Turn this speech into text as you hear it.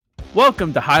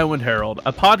Welcome to Highwind Herald,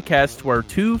 a podcast where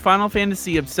two Final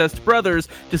Fantasy obsessed brothers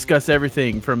discuss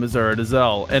everything from Azura to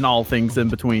Zell and all things in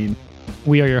between.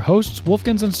 We are your hosts,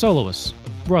 Wolfkins and Soloists,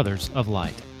 Brothers of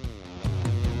Light.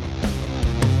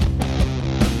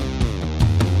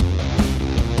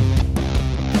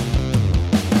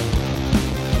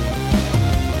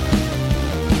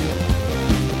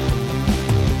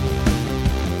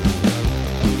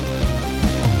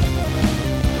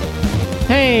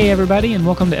 Hey everybody, and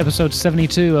welcome to episode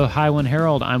 72 of Highwind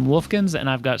Herald. I'm Wolfkins, and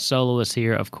I've got Soloist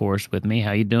here, of course, with me.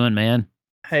 How you doing, man?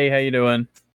 Hey, how you doing?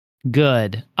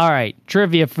 Good. All right,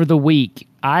 trivia for the week.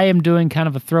 I am doing kind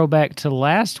of a throwback to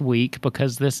last week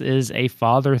because this is a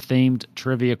father-themed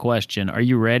trivia question. Are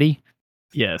you ready?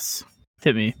 Yes.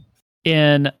 Hit me.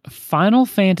 In Final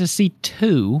Fantasy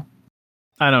II,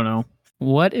 I don't know.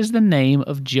 what is the name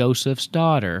of Joseph's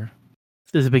daughter?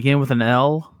 Does it begin with an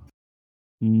L?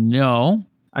 No.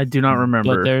 I do not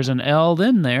remember. But there's an L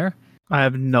in there. I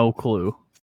have no clue.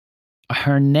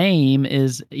 Her name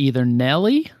is either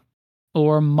Nellie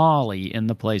or Molly in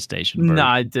the PlayStation version. No,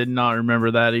 I did not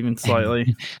remember that even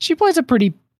slightly. She plays a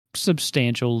pretty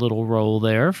substantial little role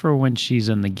there for when she's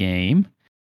in the game.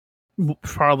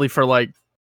 Probably for like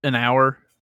an hour.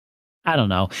 I don't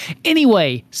know.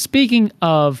 Anyway, speaking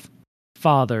of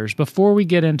fathers, before we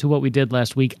get into what we did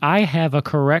last week, I have a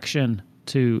correction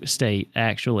to state,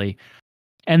 actually.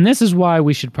 And this is why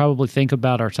we should probably think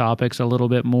about our topics a little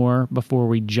bit more before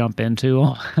we jump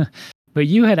into them. But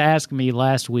you had asked me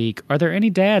last week, are there any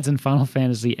dads in Final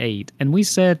Fantasy VIII? And we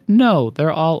said, no,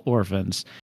 they're all orphans.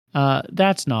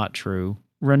 That's not true.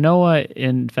 Rinoa,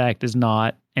 in fact, is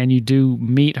not. And you do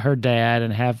meet her dad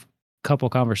and have a couple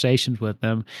conversations with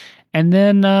them. And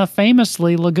then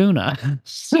famously, Laguna.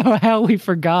 So how we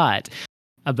forgot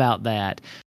about that.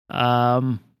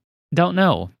 Don't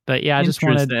know, but yeah, I just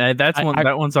wanted.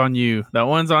 That one's on you. That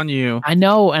one's on you. I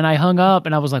know, and I hung up,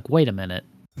 and I was like, "Wait a minute,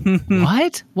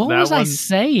 what? What was I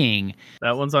saying?"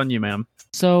 That one's on you, ma'am.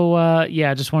 So,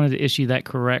 yeah, I just wanted to issue that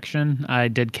correction. I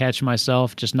did catch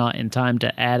myself, just not in time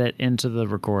to add it into the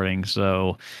recording.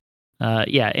 So,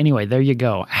 yeah. Anyway, there you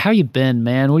go. How you been,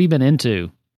 man? What have you been into?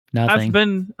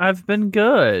 Nothing. I've been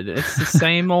good. It's the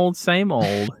same old, same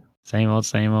old.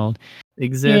 Same old.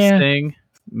 Existing. Yeah.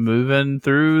 Moving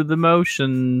through the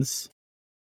motions.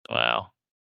 Wow.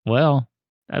 Well,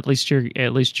 at least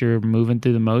you're moving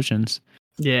through the motions.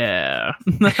 Yeah.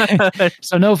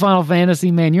 So no Final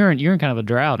Fantasy, man. You're in kind of a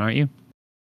drought, aren't you?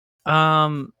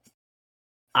 I've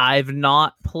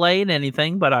not played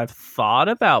anything, but I've thought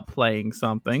about playing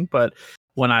something. But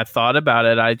when I thought about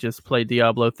it, I just played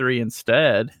Diablo 3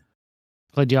 instead.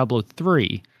 Played Diablo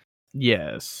 3.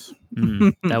 Yes.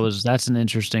 That's an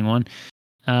interesting one.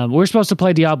 We're supposed to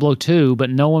play Diablo 2,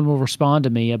 but no one will respond to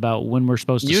me about when we're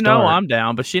supposed to start. You know I'm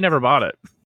down, but she never bought it.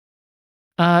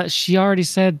 She already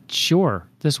said, sure,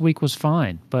 this week was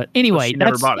fine. But anyway,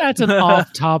 that's an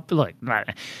off-top. Look,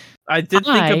 I did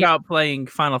think about playing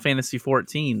Final Fantasy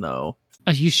 14, though.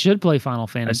 You should play Final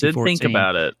Fantasy 14.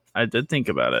 I did think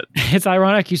about it. It's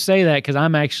ironic you say that, because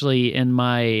I'm actually in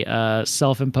my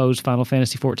self-imposed Final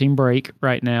Fantasy 14 break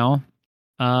right now.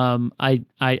 By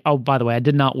the way, I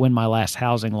did not win my last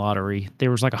housing lottery.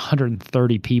 There was like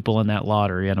 130 people in that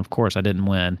lottery, and of course I didn't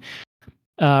win.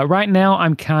 Right now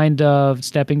I'm kind of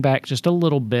stepping back just a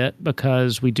little bit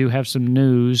because we do have some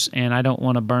news and I don't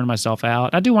want to burn myself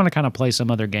out. I do want to kind of play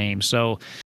some other games. So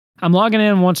I'm logging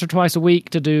in once or twice a week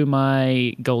to do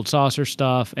my gold saucer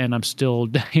stuff, and I'm still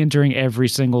entering every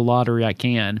single lottery I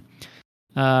can.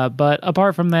 But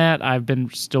apart from that, I've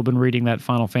still been reading that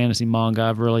Final Fantasy manga.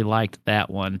 I've really liked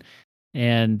that one.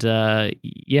 And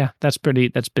yeah, that's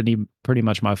pretty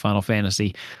much my Final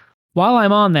Fantasy. While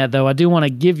I'm on that, though, I do want to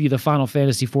give you the Final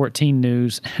Fantasy 14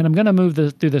 news, and I'm going to move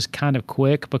through this kind of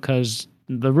quick because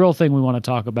the real thing we want to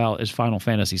talk about is Final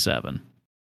Fantasy 7.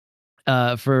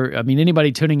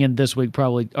 Anybody tuning in this week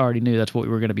probably already knew that's what we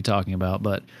were going to be talking about,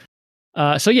 but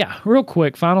so yeah, real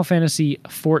quick, Final Fantasy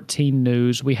 14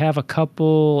 news. We have a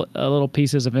couple little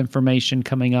pieces of information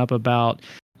coming up about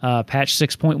patch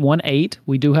 6.18.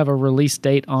 We do have a release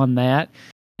date on that,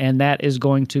 and that is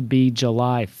going to be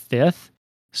July 5th.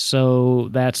 So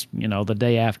that's, the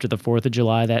day after the 4th of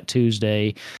July, that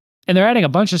Tuesday. And they're adding a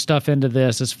bunch of stuff into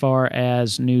this as far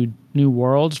as new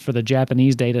worlds for the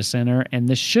Japanese data center, and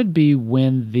this should be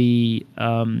when the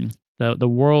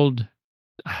world...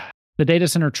 the data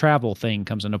center travel thing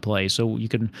comes into play, so you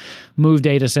can move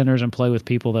data centers and play with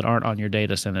people that aren't on your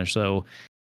data center. So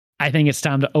I think it's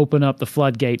time to open up the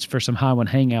floodgates for some Highwind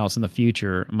Hangouts in the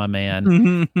future, my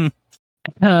man.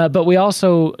 But we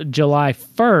also, July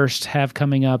 1st, have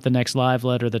coming up the next live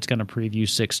letter that's going to preview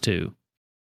 6.2.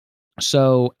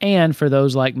 So, and for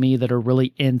those like me that are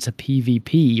really into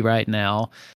PvP right now,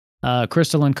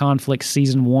 Crystalline Conflict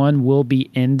Season 1 will be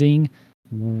ending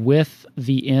with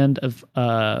the end of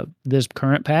this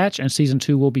current patch, and Season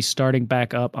 2 will be starting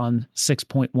back up on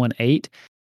 6.18,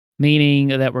 meaning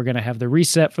that we're going to have the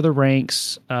reset for the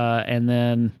ranks, and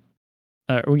then,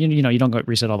 you don't go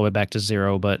reset all the way back to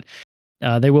 0, but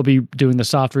they will be doing the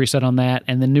soft reset on that,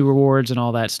 and then new rewards and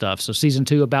all that stuff. So Season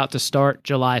 2 about to start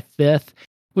July 5th,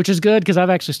 which is good because I've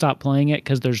actually stopped playing it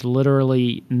because there's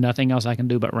literally nothing else I can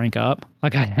do but rank up.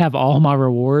 Like, I have all my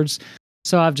rewards,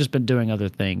 so I've just been doing other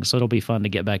things. So it'll be fun to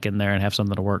get back in there and have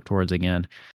something to work towards again.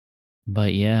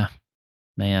 But yeah,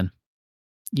 man,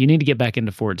 you need to get back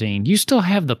into 14. You still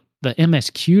have the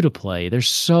MSQ to play. There's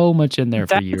so much in there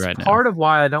for you right now. That's part of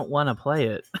why I don't want to play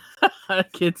it.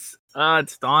 It's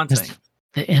daunting.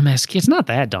 The MSQ, it's not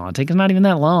that daunting. It's not even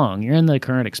that long. You're in the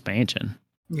current expansion.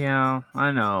 Yeah,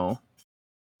 I know.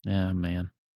 Yeah, man.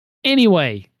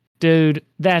 Anyway, dude,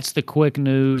 that's the quick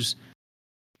news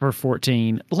for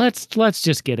 14. Let's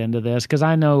just get into this because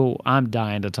I know I'm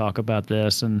dying to talk about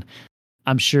this, and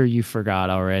I'm sure you forgot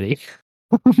already.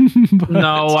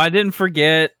 No, I didn't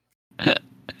forget. I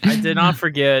did not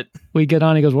forget. We get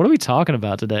on. He goes, "What are we talking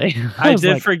about today?" I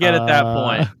did forget at that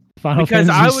point. Final because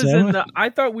Fantasy I was VII? I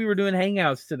thought we were doing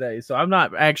hangouts today, so I'm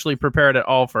not actually prepared at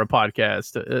all for a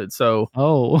podcast. So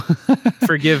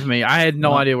forgive me. I had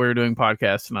no idea we were doing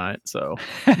podcasts tonight. So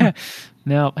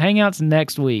now hangouts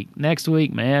next week. Next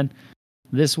week, man.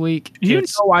 This week, you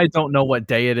know I don't know what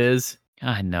day it is.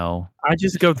 I know. I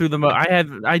just go through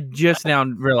I just now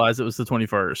realized it was the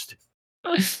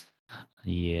 21st.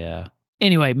 Yeah.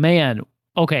 Anyway, man.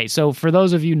 Okay, so for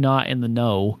those of you not in the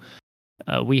know,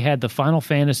 we had the Final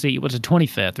Fantasy, it was the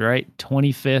 25th, right?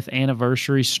 25th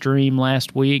anniversary stream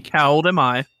last week. How old am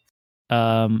I?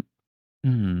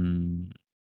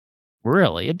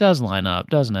 Really? It does line up,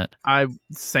 doesn't it?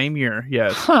 Same year,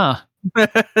 yes. Huh.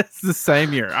 It's the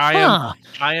same year. I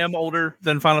am older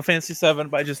than Final Fantasy VII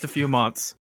by just a few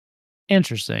months.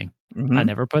 Interesting. Mm-hmm. I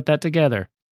never put that together.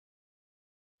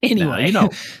 Anyway, now,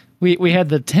 we had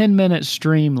the 10-minute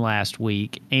stream last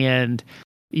week, and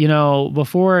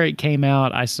before it came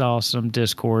out, I saw some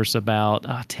discourse about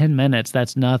 10 minutes.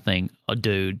 That's nothing. Oh,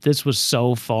 dude, this was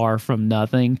so far from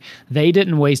nothing. They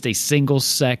didn't waste a single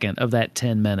second of that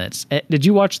 10 minutes. Did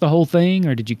you watch the whole thing,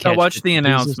 or did you catch? I watched the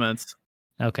announcements.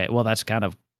 Okay, well, that's kind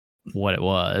of what it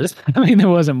was. I mean, there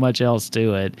wasn't much else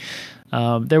to it.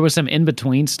 There was some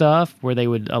in-between stuff where they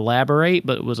would elaborate,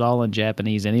 but it was all in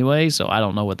Japanese anyway, so I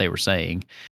don't know what they were saying.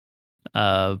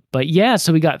 But yeah,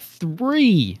 so we got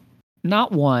 3...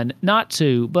 not 1, not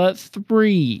 2, but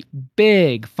 3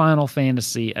 big Final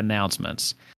Fantasy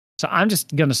announcements. So I'm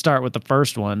just going to start with the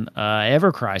first one,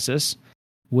 Ever Crisis,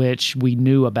 which we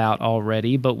knew about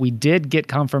already, but we did get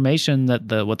confirmation that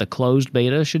the closed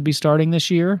beta should be starting this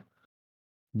year,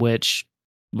 which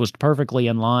was perfectly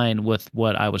in line with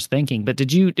what I was thinking. But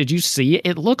did you see it?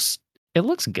 It looks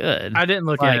good. I didn't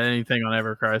look at anything on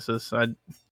Ever Crisis.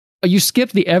 You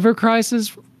skipped the Ever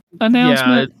Crisis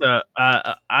announcement? Yeah,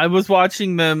 I was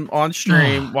watching them on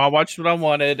stream while I watched what I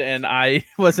wanted, and I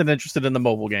wasn't interested in the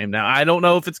mobile game. Now I don't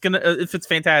know if it's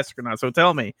fantastic or not. So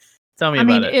tell me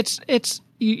about it. It's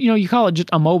you call it just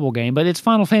a mobile game, but it's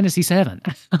Final Fantasy VII.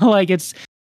 Like it's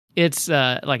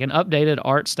like an updated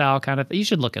art style kind of thing. You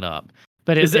should look it up.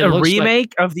 But is it a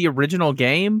remake of the original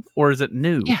game, or is it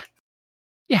new?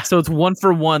 Yeah. So it's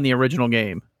 1-for-1 the original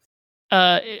game.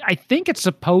 I think it's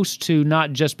supposed to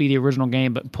not just be the original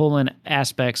game, but pull in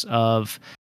aspects of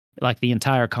like the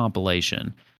entire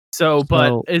compilation.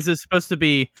 But is it supposed to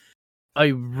be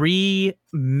a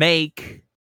remake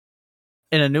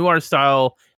in a new art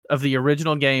style of the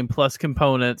original game plus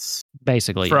components?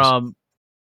 Basically, from.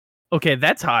 Okay,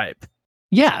 that's hype.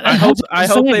 Yeah, I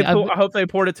hope they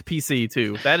port it to PC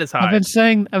too. That is hype. I've been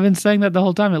saying that the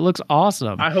whole time. It looks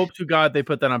awesome. I hope to God they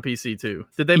put that on PC too.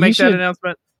 Did they make that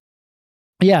announcement?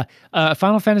 Yeah,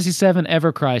 Final Fantasy VII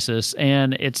Ever Crisis,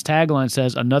 and its tagline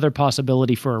says "Another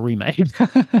possibility for a remake."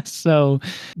 So,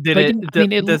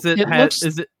 is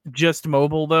it just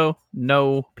mobile though?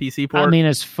 No PC port. I mean,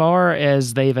 as far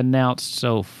as they've announced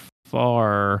so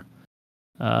far,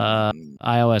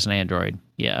 iOS and Android.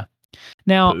 Yeah.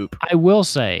 Now, Poop. I will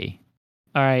say,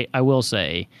 I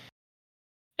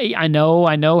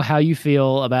know how you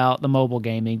feel about the mobile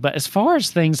gaming, but as far as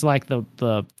things like the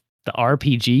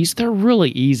RPGs, they're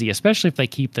really easy, especially if they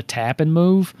keep the tap and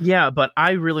move. Yeah, but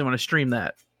I really want to stream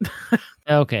that.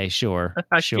 Okay, sure.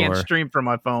 I can't stream from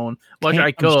my phone. Well,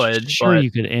 I could. I'm sure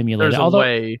you could emulate it.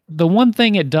 Although the one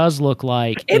thing it does look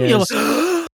like is...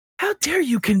 How dare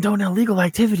you condone illegal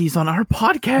activities on our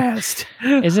podcast?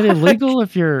 Is it illegal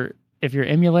if you're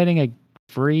emulating a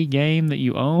free game that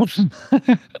you own.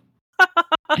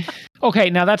 Okay,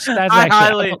 now that's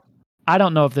actually I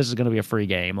don't know if this is going to be a free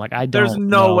game. Like there's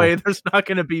no way there's not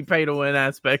going to be pay to win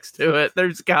aspects to it.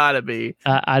 There's got to be.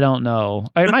 I don't know.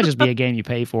 It might just be a game you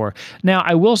pay for. Now,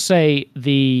 I will say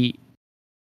the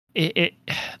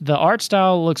art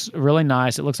style looks really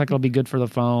nice. It looks like it'll be good for the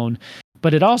phone.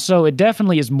 But it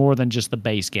definitely is more than just the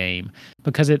base game,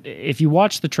 because if you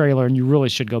watch the trailer, and you really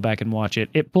should go back and watch it,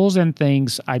 it pulls in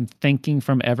things I'm thinking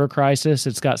from Ever Crisis.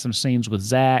 It's got some scenes with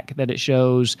Zack that it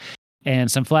shows, and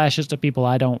some flashes to people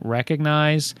I don't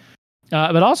recognize.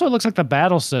 But also, it looks like the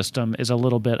battle system is a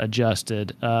little bit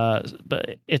adjusted.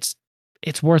 But it's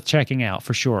worth checking out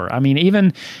for sure. I mean,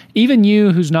 even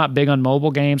you who's not big on mobile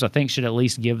games, I think should at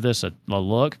least give this a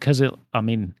look, because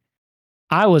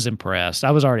I was impressed.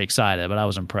 I was already excited, but I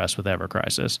was impressed with Ever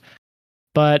Crisis.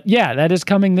 But yeah, that is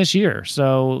coming this year.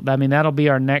 So, I mean, that'll be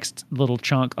our next little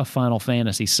chunk of Final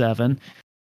Fantasy VII.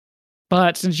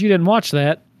 But since you didn't watch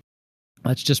that,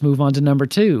 let's just move on to number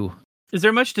 2. Is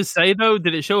there much to say, though?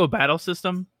 Did it show a battle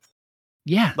system?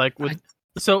 Yeah.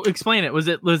 So explain it. Was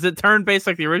it turn-based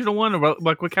like the original one? Or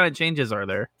what kind of changes are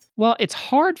there? Well, it's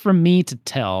hard for me to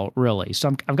tell, really.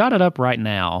 So I've got it up right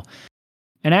now.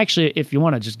 And actually, if you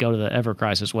want to just go to the Ever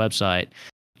Crisis website,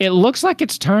 it looks like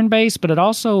it's turn-based, but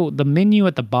the menu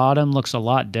at the bottom looks a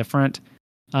lot different.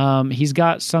 He's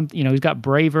got he's got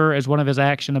Braver as one of his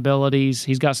action abilities.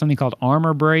 He's got something called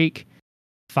Armor Break,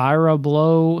 Fire a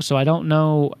Blow. So I don't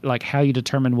know like how you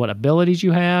determine what abilities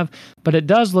you have, but it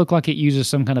does look like it uses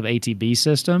some kind of ATB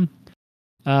system.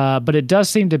 But it does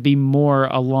seem to be more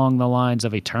along the lines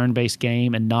of a turn-based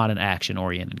game and not an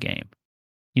action-oriented game.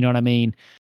 You know what I mean?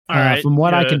 From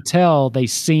what I can tell, they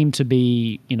seem to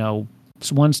be,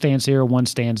 one stands here, one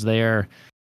stands there.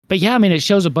 But yeah, I mean, it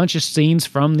shows a bunch of scenes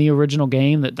from the original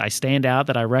game that I stand out,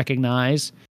 that I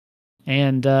recognize.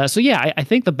 And so yeah, I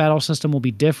think the battle system will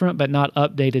be different, but not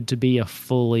updated to be a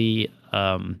fully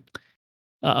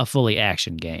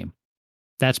action game.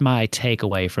 That's my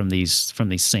takeaway from these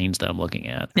scenes that I'm looking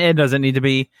at. It doesn't need to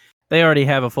be. They already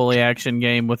have a fully action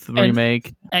game with the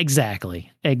remake. Exactly.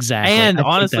 And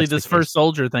honestly, this First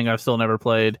Soldier thing I've still never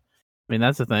played. I mean,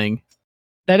 that's a thing.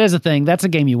 That is a thing. That's a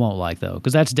game you won't like, though,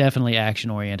 because that's definitely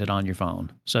action-oriented on your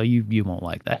phone. So you won't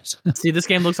like that. See, this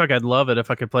game looks like I'd love it if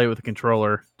I could play it with a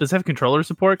controller. Does it have controller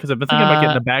support? Because I've been thinking about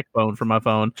getting a Backbone for my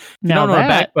phone. If you don't know what a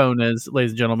Backbone is,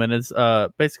 ladies and gentlemen, it's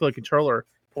basically a controller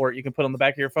port you can put on the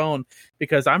back of your phone,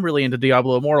 because I'm really into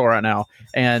Diablo Immortal right now,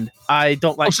 and I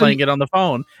don't like playing it on the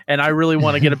phone, and I really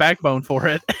want to get a Backbone for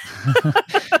it.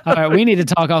 All right, we need to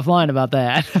talk offline about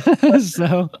that.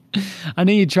 So I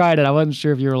knew you tried it. I wasn't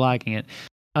sure if you were liking it.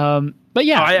 But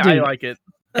yeah, I like it.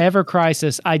 Ever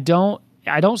Crisis. I don't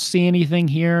see anything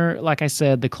here. Like I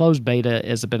said, the closed beta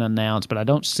has been announced, but I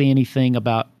don't see anything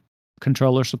about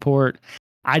controller support.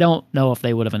 I don't know if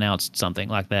they would have announced something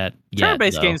like that yet.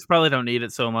 Turn-based games probably don't need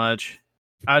it so much.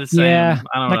 I just say, I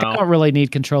don't know. I don't really need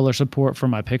controller support for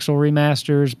my Pixel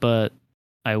remasters, but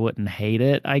I wouldn't hate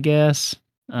it, I guess.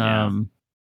 Yeah.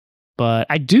 But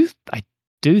I do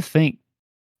think,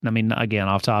 I mean, again,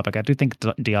 off topic, I do think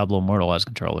Diablo Immortal has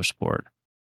controller support.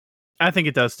 I think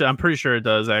it does too. I'm pretty sure it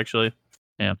does, actually.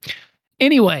 Yeah.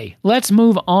 Anyway, let's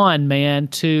move on, man,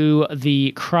 to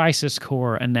the Crisis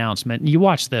Core announcement. You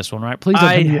watched this one, right? Please don't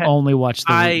tell me you only watched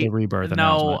the Rebirth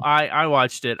announcement. No, I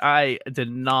watched it. I did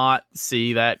not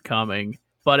see that coming.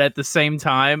 But at the same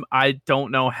time, I don't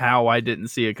know how I didn't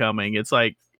see it coming. It's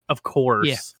like, of course.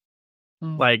 Yeah.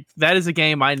 Like, that is a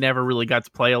game I never really got to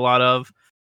play a lot of.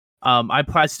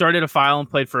 I started a file and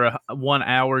played for 1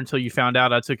 hour until you found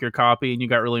out I took your copy and you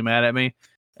got really mad at me.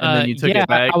 And then you took it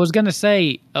back. I was going to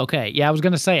say,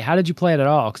 how did you play it at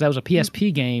all? Because that was a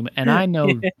PSP game, and I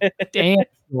know damn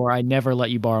sure I never let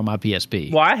you borrow my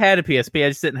PSP. Well, I had a PSP, I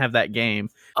just didn't have that game.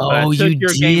 Oh, I took your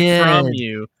did. game from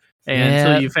you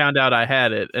until you found out I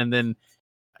had it, and then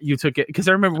you took it. Because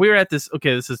I remember we were at this,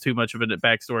 this is too much of a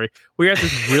backstory. We were at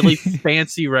this really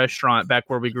fancy restaurant back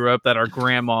where we grew up that our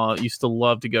grandma used to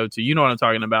love to go to. You know what I'm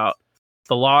talking about.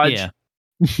 The Lodge. Yeah.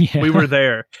 We were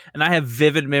there, and I have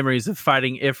vivid memories of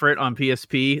fighting Ifrit on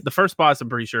PSP. The first boss, I'm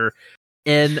pretty sure,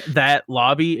 in that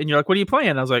lobby. And you're like, "What are you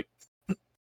playing?" I was like,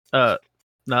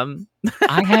 nothing.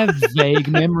 I have vague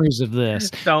memories of this.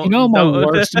 My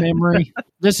worst memory.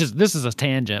 This is a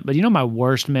tangent, but my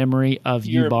worst memory of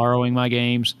you borrowing my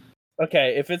games.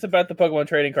 Okay, if it's about the Pokemon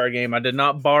trading card game, I did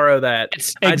not borrow that.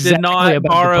 It's exactly I did not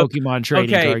borrow the Pokemon trading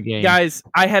card game. Guys,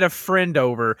 I had a friend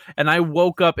over, and I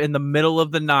woke up in the middle of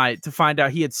the night to find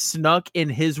out he had snuck in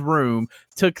his room,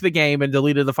 took the game and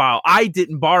deleted the file. I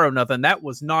didn't borrow nothing. That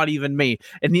was not even me.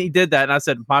 And he did that. And I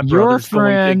said, my brother's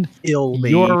going to kill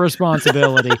me. Your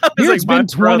responsibility. It's been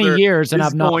 20 years and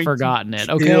I've not forgotten it.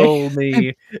 Okay. Kill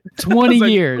me. 20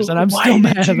 years and I'm still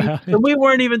mad about it. And we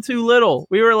weren't even too little.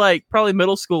 We were like probably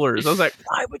middle schoolers. I was like,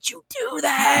 why would you do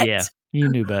that? Yeah, you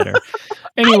knew better.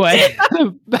 Anyway,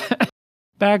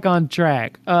 back on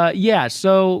track.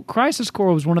 So Crisis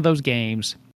Core was one of those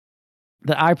games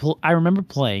that I remember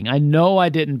playing. I know I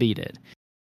didn't beat it,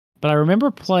 but I remember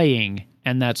playing,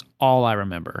 and that's all I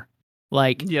remember.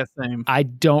 Like, yeah, same. I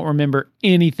don't remember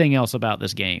anything else about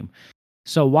this game.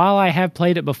 So while I have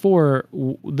played it before,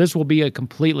 this will be a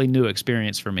completely new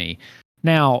experience for me.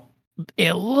 Now,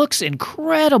 it looks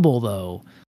incredible, though.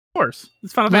 Of course,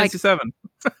 it's Final Fantasy VII.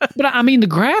 But I mean, the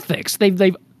graphics,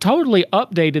 they've totally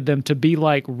updated them to be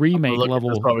like remake level.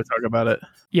 Let's probably talk about it.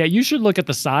 Yeah, you should look at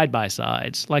the side by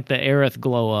sides, like the Aerith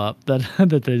glow up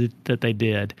that they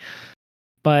did.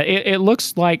 But it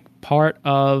looks like part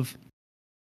of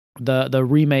the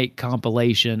remake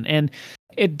compilation, and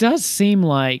it does seem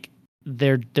like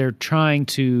they're trying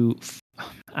to.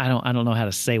 I don't know how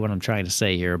to say what I'm trying to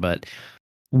say here, but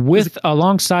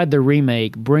alongside the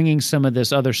remake, bringing some of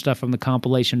this other stuff from the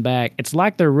compilation back, it's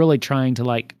like they're really trying to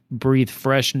like breathe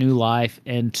fresh new life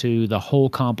into the whole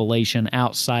compilation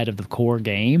outside of the core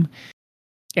game.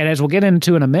 And as we'll get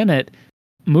into in a minute,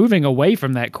 moving away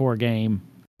from that core game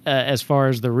as far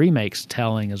as the remakes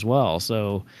telling as well.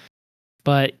 So,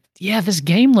 but yeah, this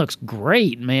game looks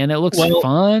great, man. It looks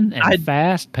fun and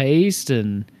fast paced.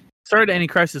 And sorry to any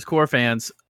Crisis Core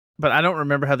fans, but I don't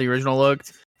remember how the original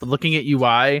looked. But looking at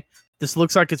UI, this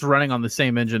looks like it's running on the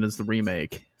same engine as the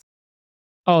remake.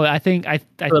 Oh, I think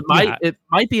it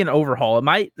might be an overhaul. It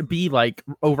might be like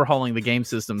overhauling the game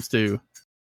systems too.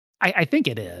 I think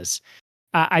it is.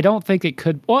 I don't think it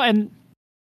could. Well, and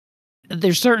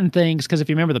there's certain things, because if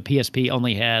you remember, the PSP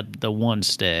only had the one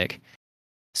stick,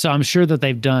 so I'm sure that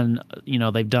they've done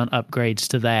upgrades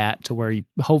to that to where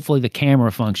hopefully the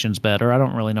camera functions better. I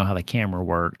don't really know how the camera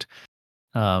worked.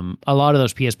 A lot of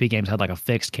those PSP games had like a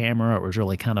fixed camera. It was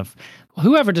really kind of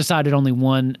whoever decided you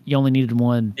only needed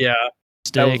one. Yeah,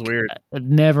 stick. That was weird. I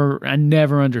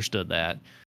never understood that.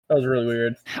 That was really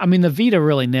weird. I mean, the Vita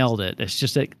really nailed it. It's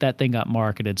just that thing got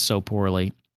marketed so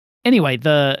poorly. Anyway,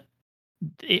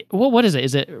 what is it?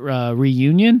 Is it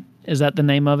Reunion? Is that the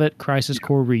name of it? Crisis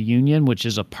Core Reunion, which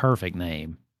is a perfect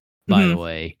name, by the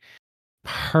way.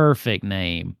 Perfect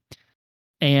name.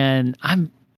 And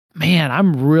I'm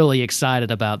really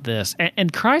excited about this.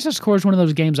 And Crisis Core is one of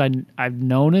those games I've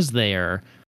known is there.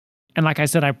 And like I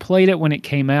said, I played it when it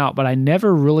came out, but I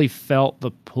never really felt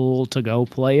the pull to go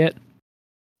play it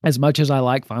as much as I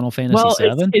like Final Fantasy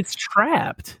VII. It's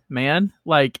trapped, man.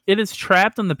 Like, it is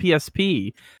trapped on the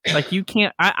PSP. Like, you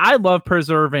can't... I love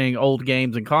preserving old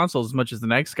games and consoles as much as the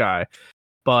next guy.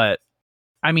 But,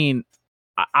 I mean,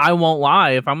 I won't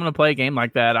lie. If I'm going to play a game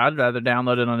like that, I'd rather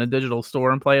download it on a digital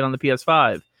store and play it on the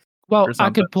PS5. Well, I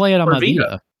could play it on my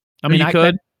Vita. I mean, you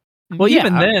could.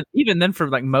 Even then, for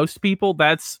like most people,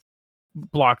 that's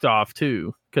blocked off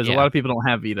too, because a lot of people don't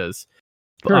have Vitas.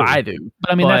 Well, I do.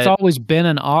 But I mean, that's always been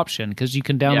an option because you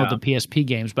can download the PSP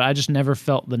games, but I just never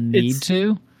felt the need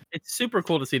to. It's super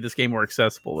cool to see this game more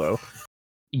accessible, though.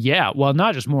 Yeah, well,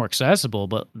 not just more accessible,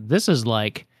 but this is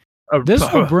like... This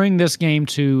will bring this game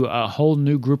to a whole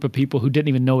new group of people who didn't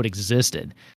even know it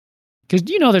existed. Because,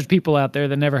 there's people out there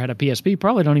that never had a PSP,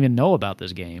 probably don't even know about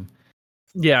this game.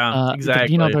 Yeah,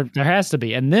 exactly. There has to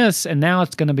be. And now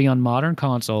it's going to be on modern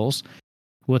consoles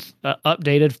with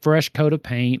updated, fresh coat of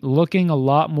paint, looking a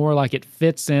lot more like it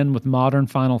fits in with modern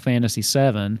Final Fantasy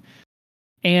VII.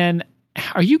 And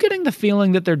are you getting the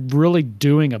feeling that they're really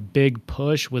doing a big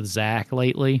push with Zack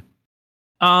lately?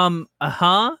 I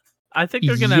think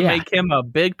they're going to make him a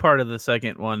big part of the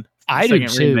second one. I do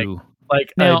too. Remake.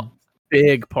 Like, a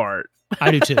big part.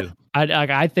 I do too.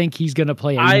 I think he's going to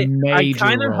play a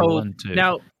major role in two.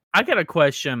 Now, I got a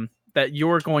question that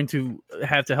you're going to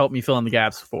have to help me fill in the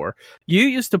gaps for. You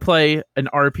used to play an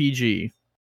RPG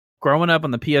growing up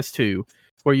on the PS2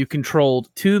 where you controlled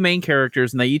two main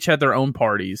characters and they each had their own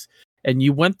parties. And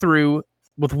you went through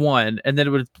with one and then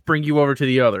it would bring you over to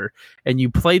the other. And you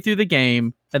play through the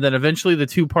game and then eventually the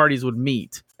two parties would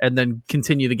meet and then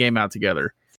continue the game out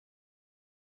together.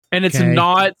 And it's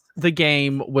not the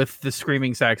game with the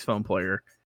screaming saxophone player.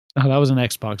 Oh, that was an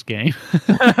Xbox game.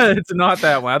 It's not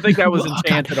that one. I think that was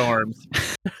Enchanted Arms.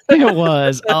 It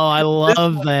was. Oh, I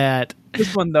love that.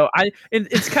 This one though,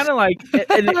 it's kind of like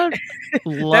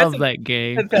love that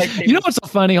game. You know what's so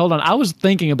funny? Hold on, I was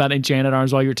thinking about Enchanted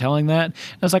Arms while you were telling that.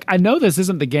 I was like, I know this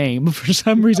isn't the game, but for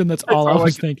some reason that's all I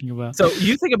was thinking about. So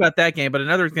you think about that game, but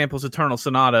another example is Eternal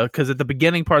Sonata, because at the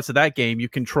beginning parts of that game, you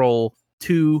control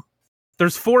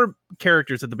there's 4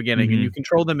 characters at the beginning, and you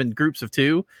control them in groups of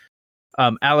 2.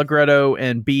 Allegretto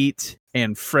and Beat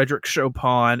and Frederick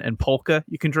Chopin and Polka.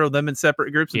 You control them in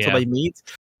separate groups until they meet.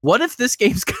 What if this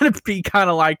game's going to be kind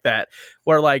of like that,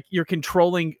 where like you're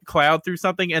controlling Cloud through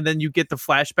something, and then you get the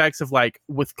flashbacks of like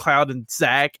with Cloud and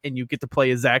Zack, and you get to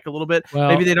play as Zack a little bit. Well,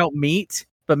 maybe they don't meet,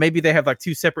 but maybe they have like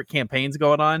 2 separate campaigns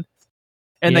going on,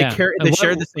 and they share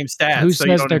the same stats. Who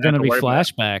says they're going to be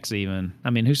flashbacks? Even I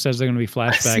mean, who says they're going to be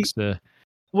flashbacks to?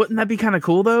 Wouldn't that be kind of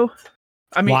cool though?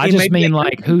 I mean, I just mean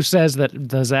like, who says that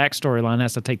the Zack storyline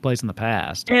has to take place in the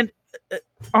past? And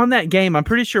on that game, I'm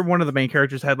pretty sure one of the main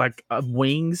characters had like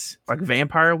wings, like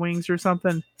vampire wings or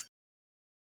something.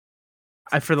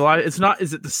 It's not.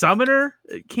 Is it the Summoner?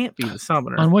 It can't be the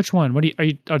Summoner. On which one? What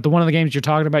are the one of the games you're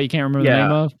talking about? You can't remember the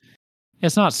name of?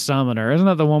 It's not Summoner. Isn't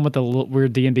that the one with the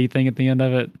weird D&D thing at the end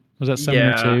of it? Was that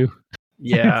Summoner 2?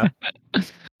 Yeah.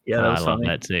 Yeah, I love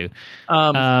that too.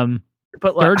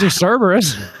 But like, Urge of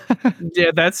Cerberus.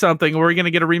 Yeah, that's something. We're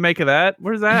gonna get a remake of that.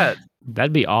 Where's that?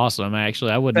 That'd be awesome.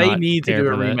 Actually, I would. They need to do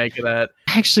a remake of that.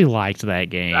 I actually liked that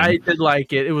game. I did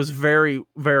like it. It was very,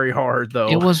 very hard though.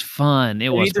 It was fun. It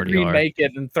was pretty hard. Remake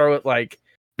it and throw it like,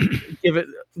 give it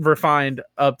refined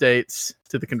updates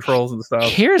to the controls and stuff.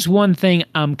 Here's one thing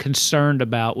I'm concerned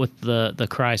about with the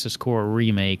Crisis Core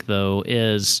remake though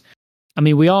is, I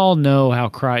mean, we all know how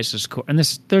Crisis Core, and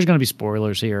there's going to be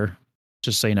spoilers here,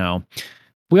 just so you know.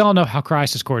 We all know how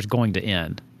Crisis Core is going to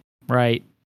end, right?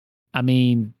 I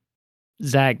mean,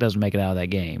 Zack doesn't make it out of that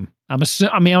game. I'm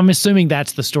assuming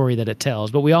that's the story that it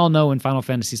tells, but we all know in Final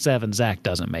Fantasy VII, Zack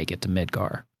doesn't make it to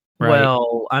Midgar. Right?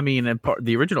 Well, I mean, in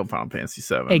the original Final Fantasy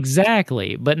VII.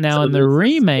 Exactly. But now in the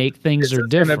remake, things are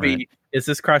different. Is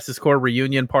this Crisis Core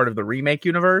Reunion part of the remake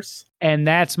universe? And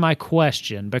that's my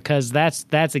question, because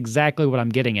that's exactly what I'm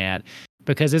getting at.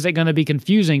 Because is it going to be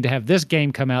confusing to have this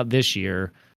game come out this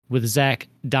year with Zack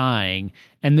dying,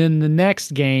 and then the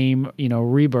next game,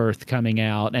 Rebirth coming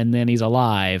out, and then he's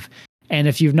alive? And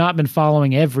if you've not been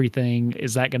following everything,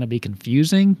 is that going to be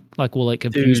confusing? Like, will it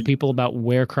confuse people about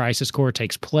where Crisis Core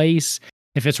takes place?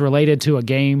 If it's related to a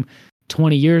game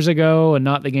 20 years ago and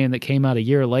not the game that came out a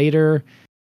year later?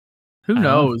 Who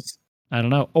knows? I don't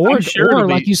know. Or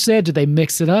like you said, did they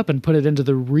mix it up and put it into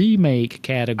the remake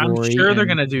category? I'm sure they're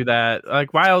going to do that.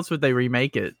 Like, why else would they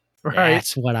remake it? Right?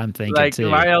 That's what I'm thinking,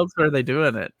 too. Why else are they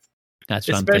doing it? That's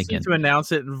what I'm thinking. Especially to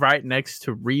announce it right next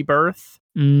to Rebirth.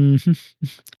 Mm-hmm.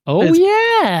 Oh,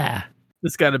 yeah.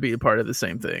 It's got to be a part of the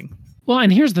same thing. Well,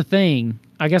 and here's the thing.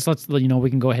 I guess we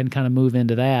can go ahead and kind of move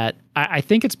into that. I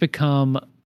think it's become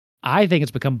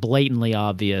blatantly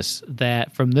obvious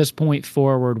that from this point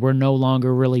forward, we're no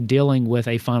longer really dealing with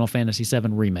a Final Fantasy VII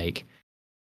remake.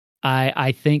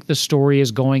 I think the story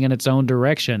is going in its own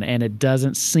direction, and it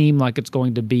doesn't seem like it's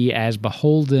going to be as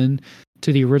beholden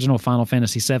to the original Final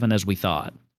Fantasy VII as we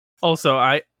thought.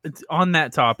 Also, on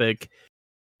that topic,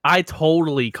 I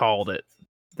totally called it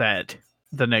that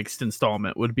the next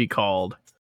installment would be called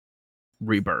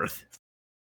Rebirth.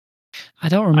 I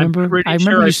don't remember. I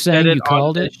remember you saying you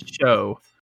called it. Show.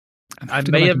 I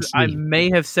may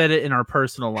have said it in our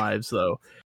personal lives though,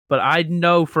 but I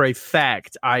know for a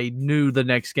fact I knew the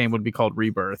next game would be called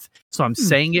Rebirth. So I'm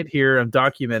saying it here. I'm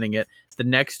documenting it. The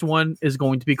next one is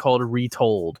going to be called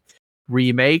Retold.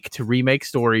 Remake to remake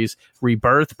stories.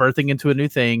 Rebirth, birthing into a new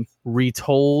thing.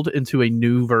 Retold into a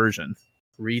new version.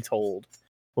 Retold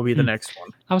will be the next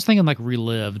one. I was thinking like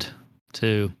Relived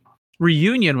too.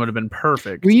 Reunion would have been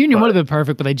perfect. Reunion would have been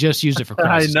perfect, but they just used it for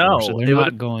Crisis. I know. So they're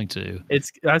not going to.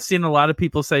 I've seen a lot of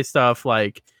people say stuff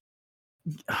like,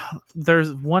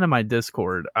 there's one in my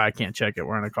Discord. I can't check it.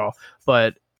 We're on a call.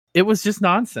 But it was just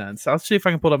nonsense. I'll see if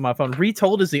I can pull it up on my phone.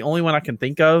 Retold is the only one I can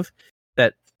think of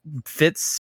that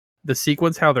fits the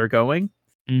sequence how they're going.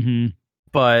 Mm-hmm.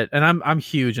 But, and I'm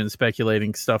huge in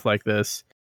speculating stuff like this.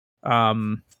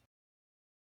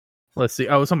 Let's see.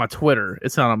 Oh, it's on my Twitter.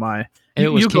 It's not on my... It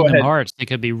was Kingdom Hearts. It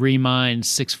could be Remind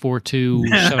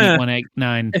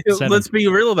 642-7189. Let's be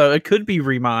real, though. It could be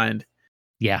Remind.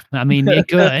 Yeah, I mean, it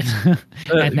could.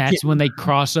 And that's when they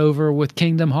cross over with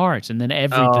Kingdom Hearts, and then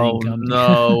everything comes...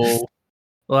 no.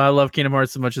 Well, I love Kingdom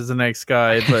Hearts as much as the next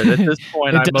guy, but at this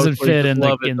point, it doesn't fit in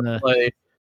the play.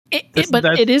 But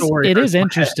it is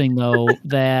interesting, though,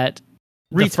 that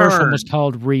The first one was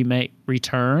called Remake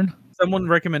Return. Someone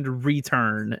recommended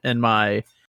Return in my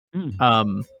and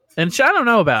I don't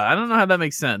know about it. I don't know how that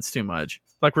makes sense too much.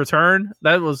 Like Return,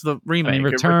 that was the remake. I mean,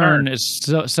 Return is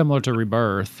similar to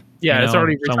Rebirth. Yeah, it's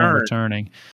already returning.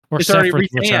 Or it's already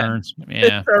returns.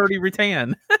 Yeah. It's already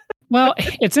Retan. Well,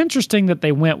 it's interesting that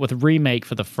they went with remake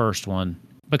for the first one,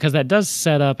 because that does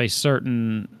set up a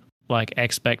certain like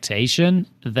expectation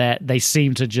that they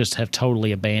seem to just have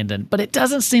totally abandoned. But it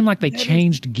doesn't seem like they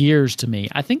changed gears to me.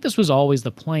 I think this was always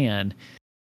the plan,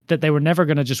 that they were never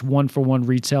going to just one for one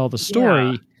retell the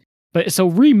story. Yeah. But so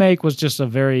remake was just a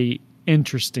very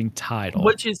interesting title.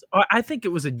 Which is, I think it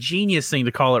was a genius thing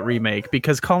to call it remake,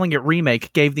 because calling it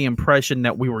remake gave the impression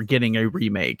that we were getting a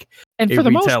remake. And for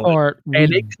the most part,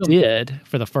 we did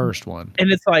for the first one.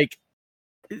 And it's like,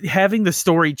 having the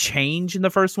story change in the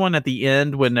first one at the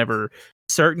end, whenever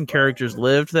certain characters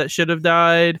lived that should have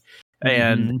died,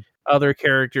 and other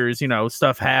characters,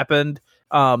 stuff happened.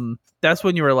 That's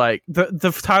when you were like,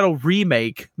 the title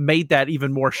remake made that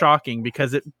even more shocking,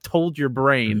 because it told your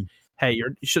brain, hey,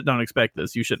 you don't expect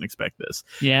this. You shouldn't expect this.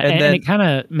 Yeah. And then it kind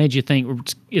of made you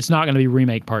think it's not going to be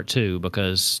remake part 2,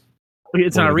 because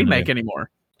it's not a remake anymore.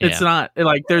 Yeah. It's not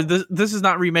like this is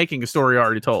not remaking a story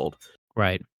already told.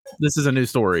 Right. This is a new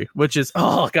story, which is,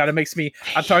 it makes me,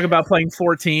 I'm talking about playing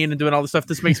 14 and doing all this stuff.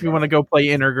 This makes me want to go play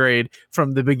Intergrade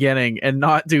from the beginning and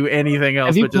not do anything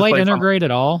else. Have you played Intergrade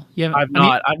at all? Yeah, I've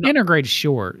not. Intergrade's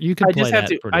short. You can play that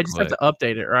pretty I just have to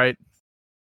update it, right?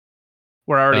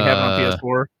 Where I already have it on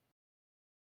PS4.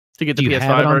 To get the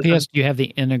PS5 version. Do you have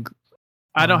the Intergrade?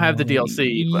 I don't have the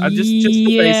DLC. Just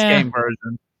the base game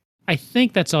version. I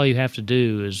think that's all you have to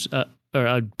do is...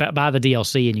 or buy the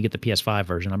DLC and you get the PS5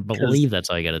 version. I believe that's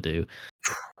all you got to do.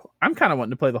 I'm kind of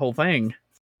wanting to play the whole thing,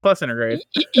 plus Intergrade.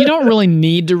 You don't really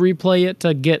need to replay it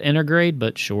to get Intergrade,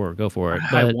 but sure, go for it.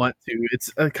 I want to. It's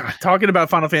talking about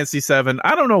Final Fantasy VII.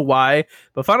 I don't know why,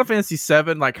 but Final Fantasy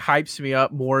VII like hypes me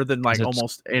up more than like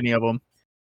almost any of them.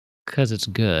 Because it's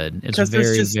good. It's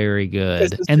very, very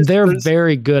good. And they're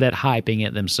very good at hyping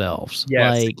it themselves.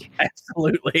 Yes,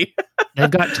 absolutely.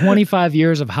 They've got 25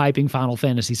 years of hyping Final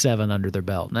Fantasy VII under their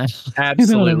belt now. Absolutely.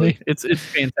 You know what I mean? It's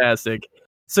fantastic.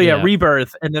 So yeah,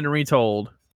 Rebirth and then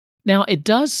Retold. Now, it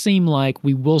does seem like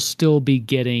we will still be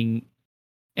getting...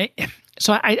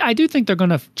 So I do think they're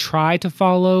going to try to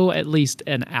follow at least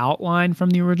an outline from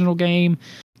the original game,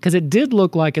 because it did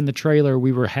look like in the trailer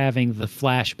we were having the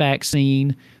flashback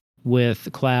scene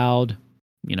with Cloud,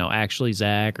 actually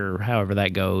Zack, or however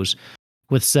that goes,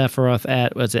 with Sephiroth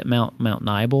at, was it Mount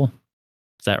Nibel?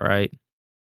 Is that right?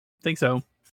 I think so.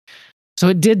 So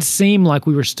it did seem like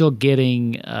we were still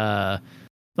getting,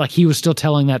 like he was still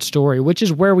telling that story, which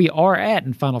is where we are at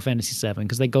in Final Fantasy VII,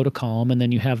 because they go to Calm, and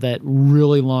then you have that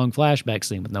really long flashback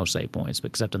scene with no save points,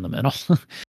 except in the middle.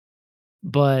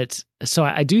 But so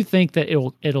I do think that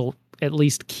it'll at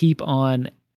least keep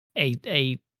on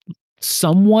a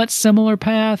somewhat similar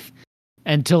path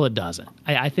until it doesn't.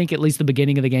 I think at least the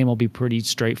beginning of the game will be pretty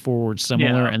straightforward,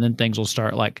 similar, and then things will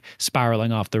start like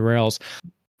spiraling off the rails.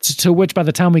 To which by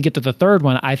the time we get to the third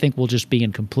one, I think we'll just be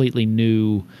in completely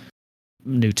new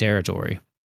territory.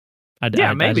 Maybe.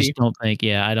 I just don't think.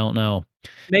 Yeah, I don't know.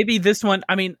 Maybe this one.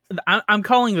 I mean, I'm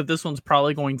calling that this one's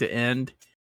probably going to end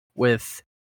with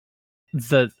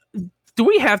the. Do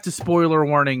we have to spoiler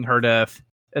warning her death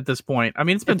at this point? I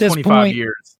mean, it's been 25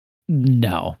 years.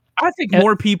 No. I think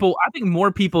more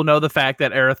people know the fact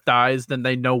that Aerith dies than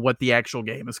they know what the actual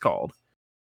game is called.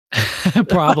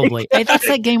 Probably. Hey, that's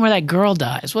that game where that girl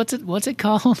dies. What's it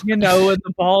called? And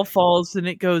the ball falls and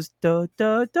it goes da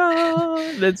da da.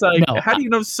 It's like, how do you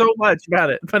know so much about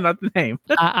it but not the name?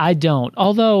 I don't.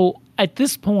 Although at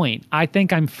this point, I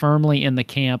think I'm firmly in the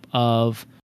camp of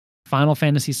Final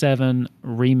Fantasy VII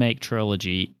Remake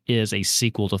Trilogy is a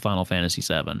sequel to Final Fantasy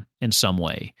VII in some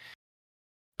way.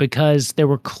 Because there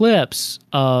were clips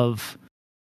of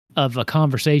a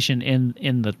conversation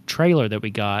in the trailer that we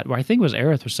got where I think it was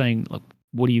Aerith was saying, "Look,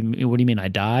 what do you mean I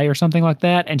die?" or something like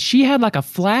that, and she had like a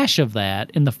flash of that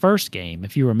in the first game,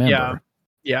 if you remember.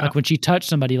 Yeah. Like when she touched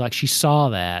somebody, like she saw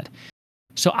that.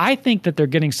 So I think that they're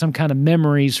getting some kind of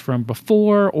memories from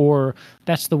before, or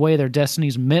that's the way their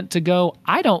destiny's meant to go.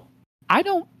 I don't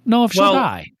know if she'll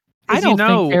die. I don't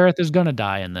think Aerith is going to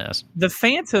die in this. The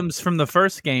Phantoms from the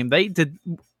first game,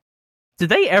 Did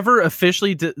they ever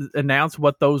officially announce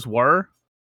what those were?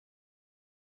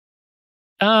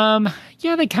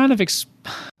 Yeah, they kind of.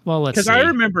 Well, let's see.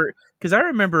 Because I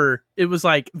remember it was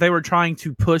like they were trying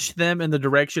to push them in the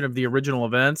direction of the original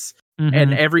events,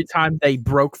 and every time they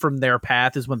broke from their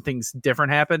path is when things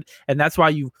different happened, and that's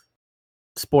why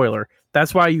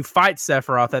that's why you fight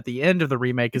Sephiroth at the end of the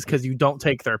remake, is because you don't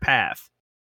take their path.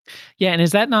 Yeah, and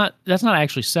that's not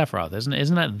actually Sephiroth, isn't it?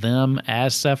 Isn't that them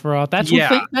as Sephiroth? That's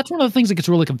that's one of the things that gets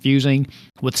really confusing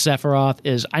with Sephiroth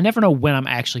is I never know when I'm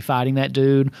actually fighting that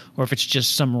dude or if it's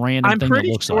just some random thing that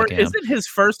looks like him. Isn't his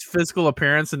first physical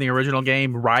appearance in the original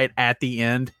game right at the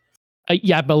end?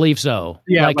 Yeah, I believe so.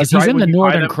 Yeah, because he's in the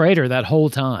northern crater that whole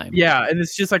time. Yeah, and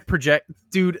it's just like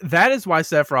dude. That is why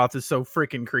Sephiroth is so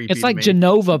freaking creepy. It's like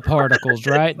Genova particles,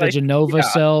 right? The Genova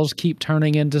cells keep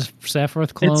turning into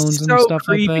Sephiroth clones and stuff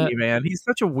like that. Man, he's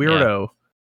such a weirdo.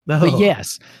 Yeah. But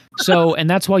yes, so and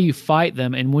that's why you fight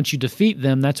them, and once you defeat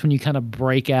them, that's when you kind of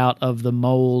break out of the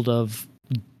mold of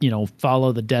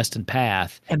follow the destined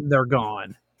path, and they're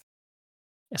gone.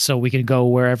 So we can go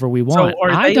wherever we want.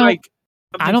 So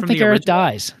I don't think Aerith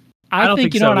dies. I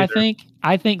think what I think?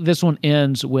 I think this one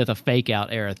ends with a fake out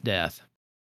Aerith death.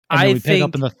 And then we pick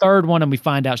up in the third one and we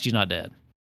find out she's not dead.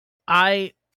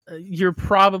 You're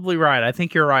probably right. I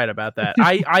think you're right about that.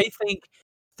 I think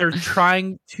they're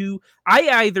trying to. I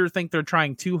either think they're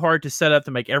trying too hard to set up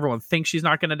to make everyone think she's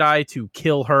not going to die to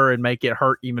kill her and make it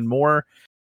hurt even more,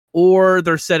 or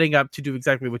they're setting up to do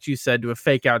exactly what you said, to a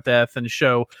fake out death and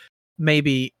show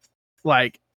maybe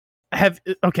like.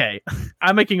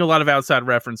 I'm making a lot of outside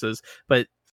references, but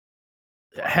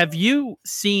have you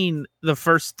seen the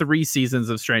first 3 seasons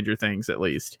of Stranger Things at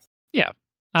least? Yeah.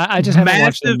 I just haven't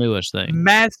watched the newest thing.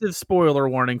 Massive spoiler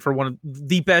warning for one of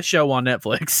the best show on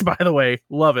Netflix, by the way.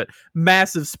 Love it.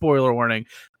 Massive spoiler warning.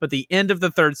 But the end of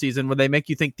the 3rd season, when they make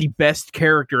you think the best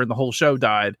character in the whole show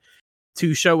died,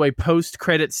 to show a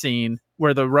post-credit scene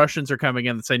where the Russians are coming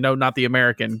in and say, no, not the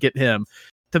American, get him.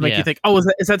 To make you think, oh,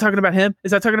 is that talking about him?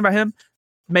 Is that talking about him?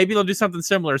 Maybe they'll do something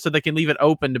similar so they can leave it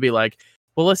open to be like,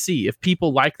 well, let's see. If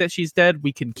people like that she's dead,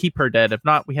 we can keep her dead. If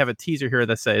not, we have a teaser here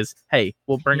that says, hey,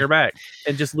 we'll bring her back.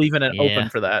 And just leaving it open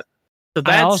for that. So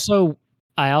that's,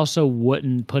 I also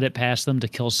wouldn't put it past them to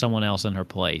kill someone else in her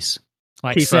place.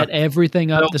 Like Tifa. Set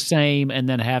everything up the same and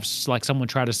then have like someone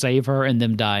try to save her and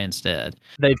them die instead.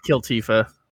 They'd kill Tifa.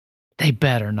 They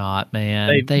better not,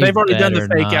 man. They've already done the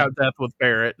fake out death with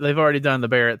Barrett. They've already done the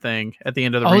Barrett thing at the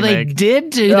end of the remake. Oh, they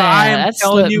did do that. I am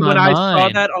telling you, when I saw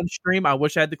that on stream, I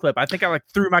wish I had the clip. I think I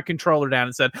threw my controller down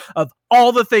and said, of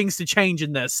all the things to change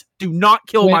in this, do not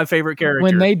kill my favorite character.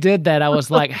 When they did that, I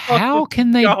was like, how can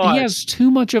they? He has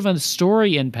too much of a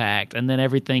story impact, and then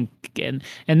everything. And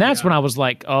that's when I was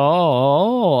like,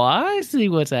 oh, I see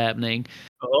what's happening.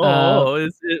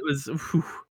 It was.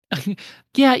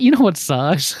 Yeah, you know what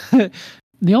sucks?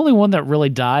 The only one that really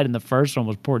died in the first one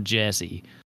was poor Jesse.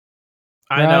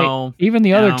 I know. Even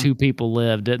the other 2 people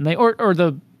lived, didn't they? Or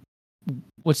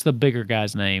what's the bigger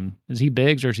guy's name? Is he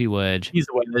Biggs or is he Wedge? He's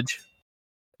Wedge.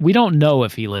 We don't know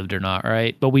if he lived or not,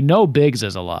 right? But we know Biggs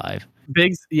is alive.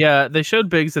 Biggs, yeah, they showed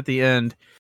Biggs at the end.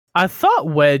 I thought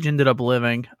Wedge ended up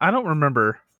living. I don't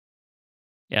remember.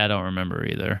 Yeah, I don't remember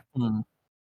either.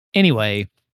 Anyway,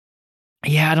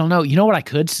 yeah, I don't know. You know what I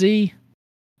could see?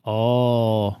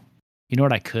 Oh, you know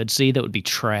what I could see that would be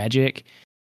tragic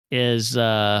is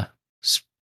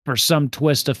for some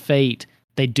twist of fate,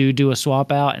 they do a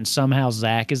swap out and somehow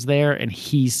Zack is there and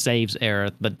he saves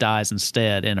Aerith but dies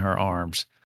instead in her arms.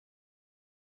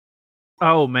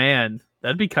 Oh, man.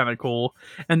 That'd be kind of cool.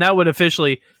 And that would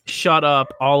officially shut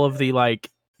up all of the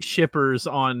shippers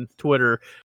on Twitter.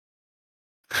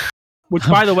 Which,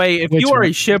 by the way, if you are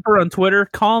a shipper on Twitter,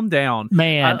 calm down.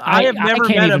 Man, I have never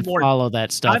met follow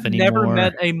that stuff anymore. I've never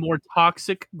met a more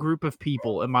toxic group of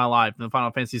people in my life than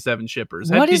Final Fantasy VII shippers.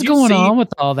 What is going on with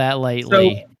all that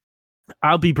lately? So,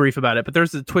 I'll be brief about it, but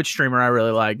there's a Twitch streamer I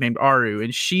really like named Aru,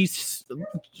 and she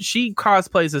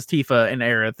cosplays as Tifa and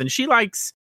Aerith, and she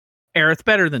likes Aerith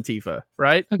better than Tifa,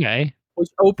 right? Okay. Which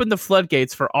opened the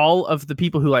floodgates for all of the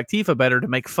people who like Tifa better to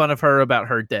make fun of her about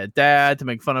her dead dad, to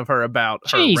make fun of her about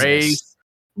her race.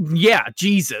 Yeah,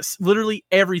 Jesus. Literally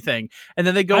everything. And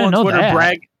then they go on Twitter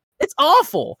brag. It's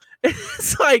awful.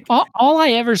 It's like all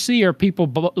I ever see are people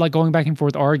going back and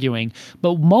forth arguing,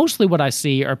 but mostly what I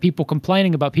see are people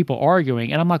complaining about people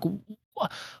arguing, and I'm like,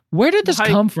 where did this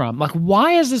come from? Like,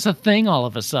 why is this a thing all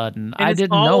of a sudden? I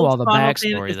didn't know all the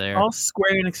backstory there. It's all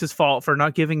Square Enix's fault for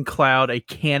not giving Cloud a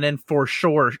canon for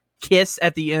sure kiss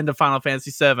at the end of Final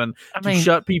Fantasy VII to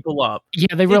shut people up.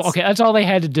 Yeah, that's all they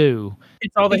had to do.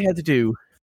 It's all they had to do.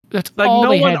 That's all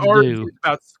they had to do. No one argues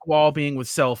about Squall being with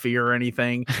Selphie or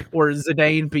anything, or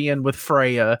Zidane being with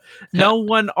Freya. No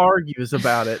one argues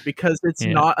about it because it's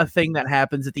not a thing that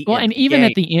happens at the end. Well, and even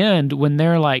at the end, when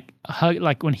they're like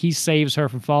when he saves her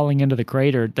from falling into the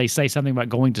crater, they say something about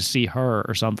going to see her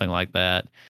or something like that,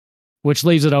 which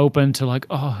leaves it open to like,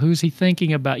 oh, who's he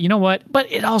thinking about? You know what?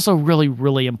 But it also really,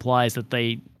 really implies that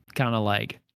they kind of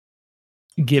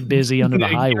get busy under the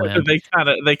high wind. They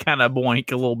kind of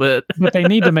boink a little bit, but they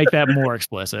need to make that more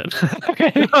explicit.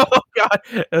 Okay. Oh god,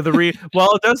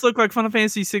 well, it does look like Final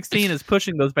Fantasy 16 is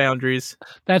pushing those boundaries.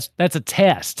 That's a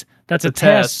test. That's a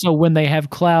test. So when they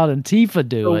have Cloud and Tifa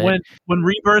do it, when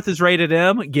Rebirth is rated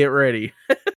M, get ready.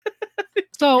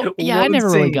 So yeah, I never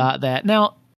really got that.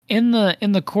 Now in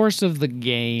the course of the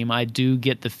game, I do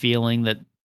get the feeling that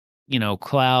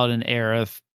Cloud and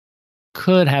Aerith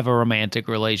could have a romantic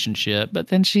relationship, but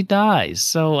then she dies.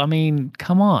 So I mean,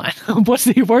 come on, where's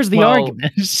the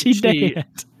argument? She dead.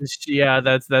 Yeah,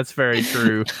 that's very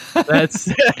true. That's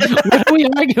what are we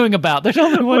arguing about? There's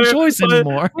only one choice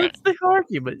anymore. What's the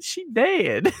argument? She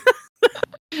dead.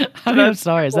 I mean, I'm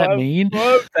sorry. Is that mean? I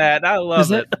love that. I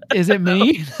love it. Is it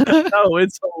mean? No,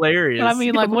 it's hilarious. I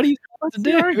mean, like, what are you supposed to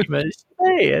do? Argument? She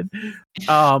dead.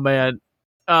 Oh man,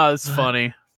 it's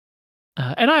funny.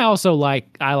 And I also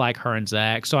like her and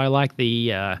Zack. So I like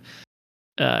the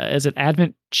is it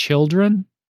Advent Children,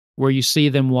 where you see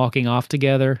them walking off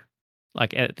together,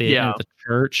 like at the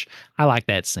church. I like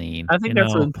that scene. I think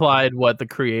that's implied what the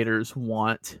creators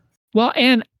want. Well,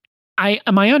 and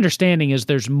my understanding is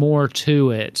there's more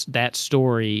to it, that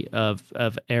story of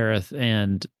Aerith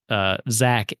and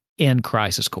Zack in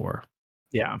Crisis Core.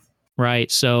 Yeah.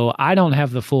 Right. So I don't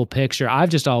have the full picture. I've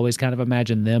just always kind of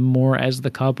imagined them more as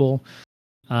the couple.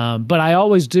 But I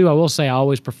always do. I will say I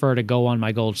always prefer to go on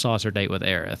my gold saucer date with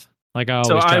Aerith. Like I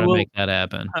always try to make that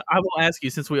happen. I will ask you,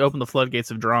 since we opened the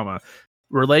floodgates of drama,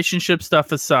 relationship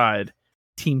stuff aside,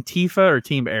 Team Tifa or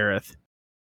Team Aerith?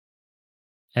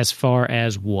 As far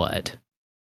as what?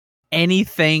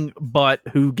 Anything but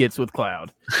who gets with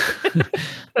Cloud.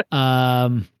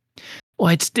 Well,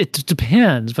 it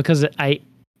depends, because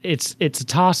it's a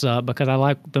toss up, because I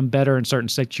like them better in certain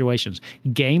situations.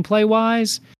 Gameplay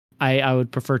wise, I would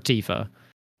prefer Tifa.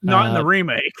 Not in the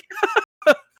remake.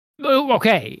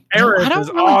 Okay. Aerith is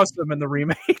awesome in the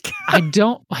remake.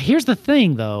 Here's the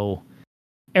thing, though.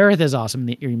 Aerith is awesome in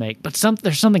the remake, but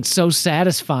there's something so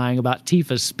satisfying about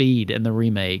Tifa's speed in the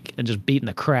remake and just beating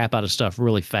the crap out of stuff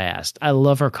really fast. I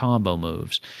love her combo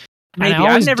moves. Maybe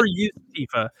I never used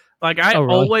Tifa. Like I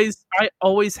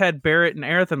always had Barret and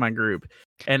Aerith in my group,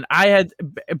 and I had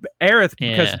Aerith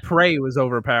because Prey was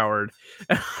overpowered.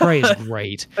 Prey is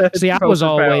great. See, I was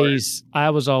the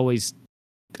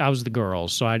girl,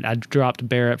 so I dropped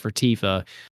Barret for Tifa,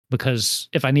 because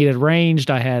if I needed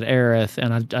ranged, I had Aerith,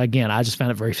 and I just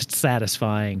found it very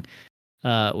satisfying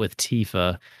with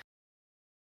Tifa.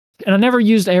 And I never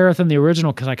used Aerith in the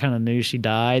original because I kind of knew she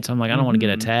died, so I'm like, I don't want to get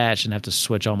attached and have to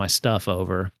switch all my stuff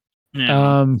over.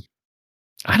 Yeah.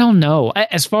 I don't know.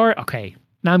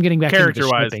 Now I'm getting back into the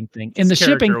shipping thing. In the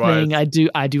shipping thing, I do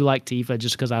like Tifa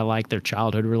just because I like their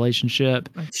childhood relationship.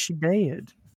 She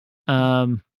dead.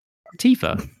 Tifa.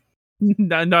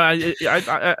 No,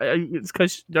 it's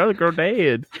because the other girl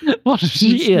dead. Well,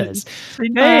 she is. She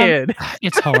dead.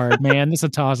 It's hard, man. It's a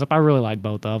toss up. I really like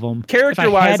both of them.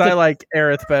 Character-wise, I like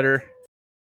Aerith better.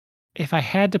 If I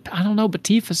had to, I don't know, but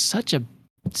Tifa's such a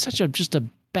just a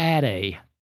bad A.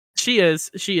 She is.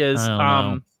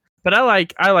 But I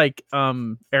like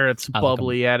Aerith's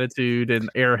bubbly attitude and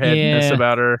airheadness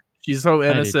about her. She's so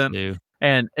innocent.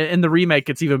 And in the remake,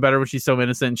 it's even better when she's so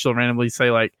innocent and she'll randomly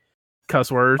say like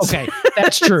cuss words. Okay,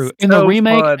 that's true. In the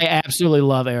remake, I absolutely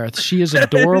love Aerith. She is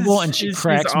adorable and she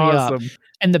cracks me up.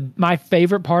 And my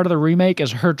favorite part of the remake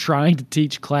is her trying to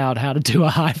teach Cloud how to do a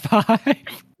high five.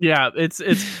 Yeah, it's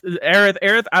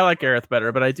Aerith. I like Aerith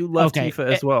better, but I do love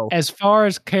Tifa as well. As far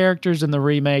as characters in the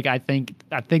remake, I think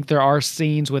there are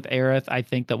scenes with Aerith I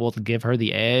think that will give her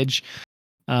the edge.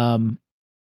 And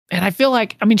I feel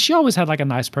like, I mean, she always had like a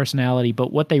nice personality,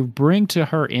 but what they bring to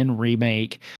her in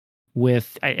remake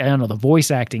with, I don't know, the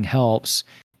voice acting helps,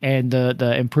 and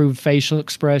the improved facial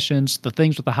expressions, the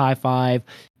things with the high five,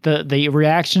 the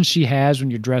reaction she has when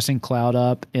you're dressing Cloud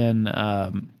up in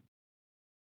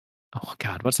oh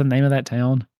God, what's the name of that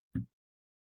town?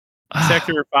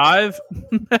 Sector 5?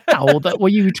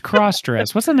 You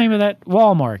cross-dress. What's the name of that?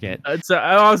 Wall Market. I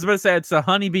was about to say it's a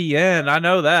Honeybee Inn. I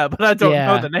know that, but I don't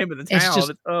know the name of the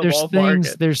town.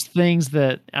 There's things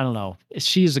that, I don't know.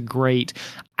 She's a great...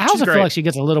 I also feel like she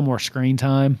gets a little more screen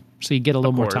time, so you get a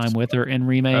little more time with her in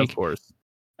remake. Of course.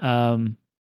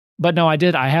 But no,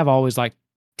 I have always liked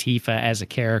Tifa as a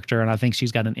character, and I think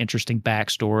she's got an interesting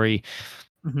backstory.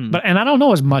 Mm-hmm. But I don't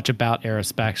know as much about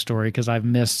Aerith's backstory because I've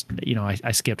missed,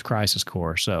 I skipped Crisis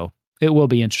Core, so it will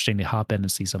be interesting to hop in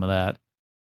and see some of that.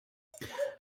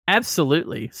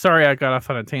 Absolutely. Sorry, I got off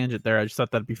on a tangent there. I just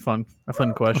thought that'd be fun. A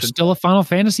fun question. Still a Final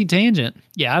Fantasy tangent.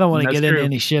 Yeah, I don't want to get into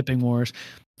any shipping wars.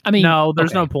 I mean, no,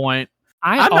 there's no point.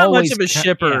 I'm not much of a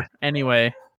shipper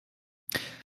anyway.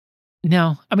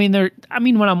 No, I mean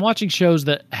when I'm watching shows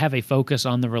that have a focus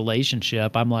on the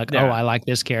relationship, I'm like, Yeah. oh, I like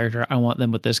this character. I want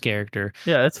them with this character.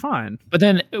 Yeah, it's fine. But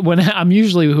then when I'm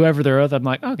usually whoever they're with, I'm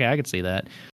like, okay, I can see that.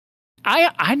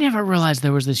 I never realized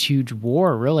there was this huge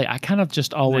war, really. I kind of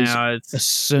just always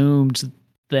assumed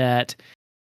that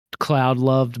Cloud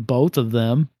loved both of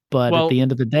them. But at the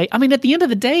end of the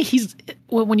day, he's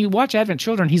when you watch Advent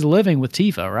Children, he's living with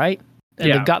Tifa, right?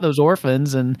 And they've got those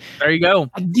orphans, and there you go.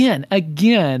 Again.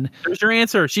 There's your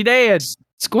answer. She dead.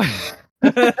 Square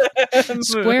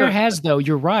has, though,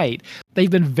 you're right.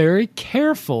 They've been very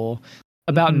careful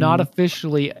about not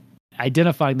officially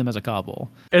identifying them as a couple.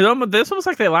 It's almost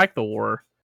like they like the war.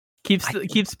 Keeps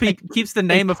the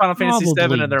name of Final Fantasy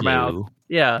VII in their mouth.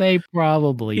 Yeah, they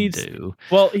probably do.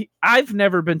 Well, I've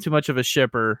never been too much of a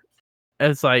shipper.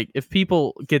 It's like, if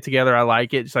people get together, I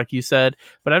like it, just like you said.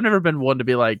 But I've never been one to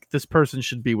be like, this person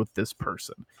should be with this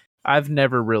person. I've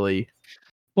never really.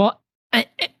 Well,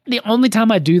 the only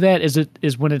time I do that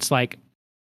is when it's like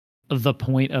the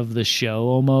point of the show,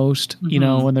 almost. You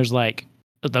know, when there's like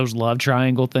those love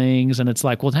triangle things, and it's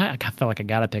like, well, I feel like I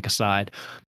gotta pick a side.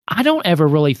 I don't ever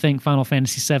really think Final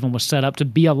Fantasy VII was set up to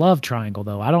be a love triangle,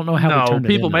 though. I don't know how we turned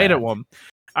people it made that. it one.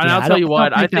 And I'll tell you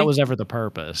what, I think that was ever the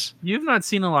purpose. You've not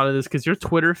seen a lot of this because your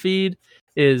Twitter feed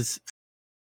is.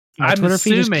 My Twitter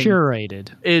feed is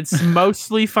curated. It's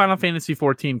mostly Final Fantasy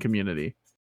 14 community,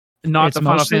 not the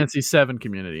Final Fantasy 7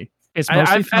 community. It's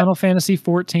mostly Final Fantasy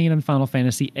 14 and Final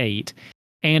Fantasy 8,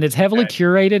 and it's heavily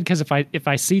curated because if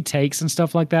I see takes and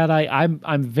stuff like that,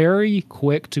 I'm very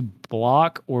quick to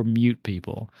block or mute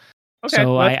people. Okay,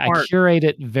 so I curate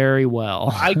it very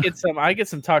well. I get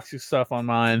some toxic stuff on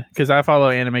mine because I follow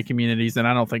anime communities, and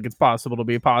I don't think it's possible to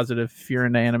be positive if you're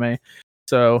into anime.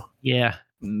 So yeah,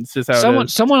 it's just how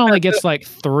someone only gets like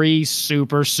 3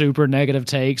 super negative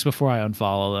takes before I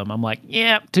unfollow them. I'm like,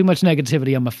 yeah, too much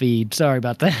negativity on my feed. Sorry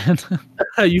about that.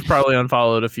 You've probably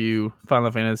unfollowed a few Final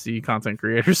Fantasy content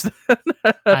creators.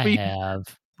 I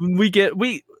have.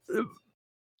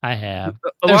 I have.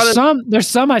 There's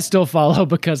some I still follow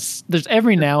because there's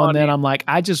every now and then I'm like,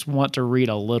 I just want to read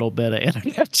a little bit of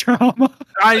internet drama.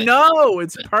 I know,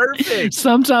 it's perfect.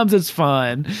 Sometimes it's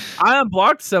fun. I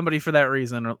unblocked somebody for that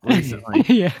reason recently.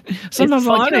 Yeah. Sometimes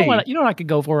I'm like, you know what I could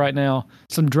go for right now?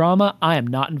 Some drama I am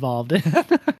not involved in.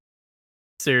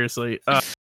 Seriously.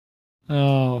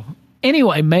 Oh.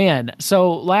 Anyway, man.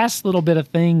 So last little bit of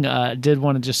thing did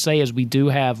want to just say is we do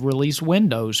have release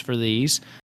windows for these.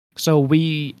 So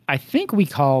I think we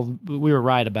were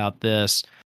right about this.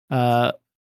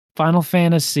 Final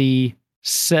Fantasy,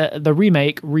 the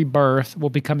remake, Rebirth, will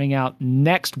be coming out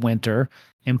next winter,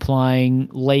 implying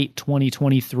late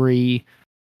 2023,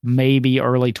 maybe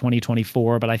early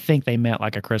 2024, but I think they meant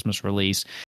like a Christmas release.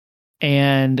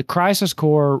 And Crisis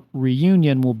Core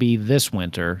Reunion will be this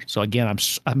winter. So again,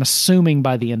 I'm assuming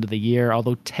by the end of the year,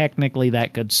 although technically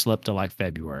that could slip to like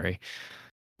February.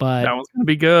 But that one's going to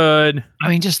be good. I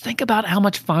mean, just think about how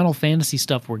much Final Fantasy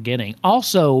stuff we're getting.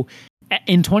 Also,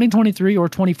 in 2023 or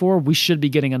 24, we should be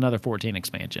getting another 14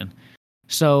 expansion.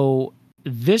 So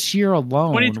this year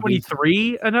alone...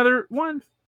 2023, another one?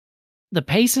 The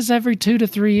pace is every 2 to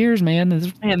 3 years, man.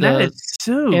 That is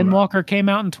soon. Endwalker came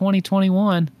out in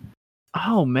 2021.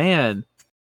 Oh, man.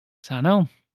 So I know.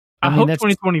 I hope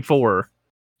 2024.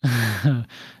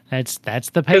 That's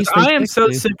the pace. I am so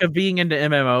sick of being into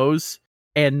MMOs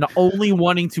and only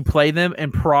wanting to play them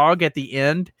and prog at the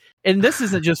end. And this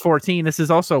isn't just 14. This is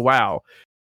also WoW.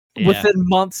 Yeah. Within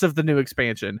months of the new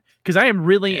expansion. Because I am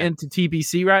really into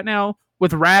TBC right now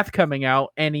with Wrath coming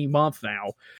out any month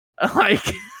now.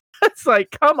 Like, it's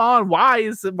like, come on. Why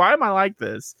am I like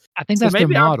this? I think that's their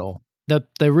model.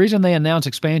 The reason they announce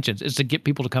expansions is to get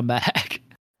people to come back.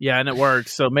 Yeah, and it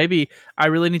works. So maybe I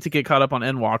really need to get caught up on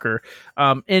Endwalker.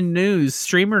 In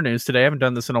streamer news today, I haven't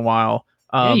done this in a while.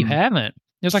 Yeah, you haven't.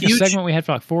 There's like a segment we had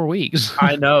for like 4 weeks.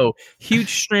 I know. Huge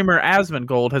streamer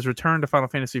Asmongold has returned to Final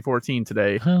Fantasy XIV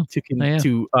today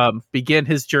to begin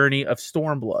his journey of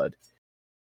Stormblood.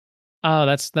 Oh,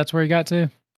 that's where he got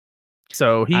to.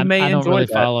 So he may enjoy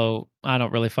that. I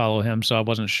don't really follow him, so I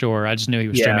wasn't sure. I just knew he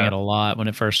was streaming it a lot when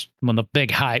the big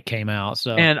hype came out.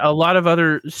 So, and a lot of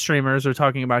other streamers are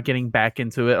talking about getting back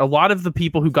into it. A lot of the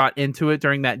people who got into it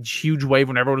during that huge wave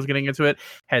when everyone was getting into it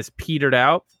has petered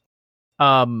out.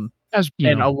 A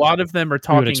lot of them are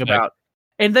talking about,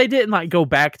 and they didn't like go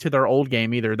back to their old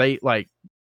game either. They like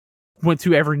went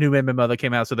to every new MMO that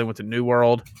came out. So they went to New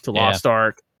World, to Lost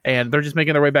Ark, and they're just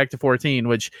making their way back to 14,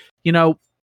 which,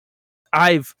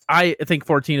 I think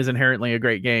 14 is inherently a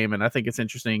great game, and I think it's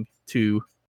interesting to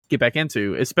get back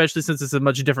into, especially since it's a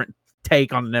much different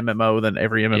take on an MMO than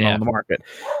every MMO on the market.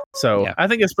 So I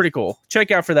think it's pretty cool. Check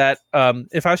out for that.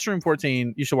 If I stream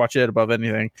 14, you should watch it above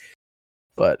anything.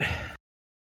 But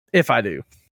if I do,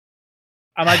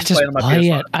 I might just play it on my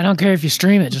PS5. It. I don't care if you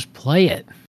stream it, just play it.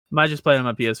 I might just play it on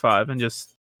my PS5 and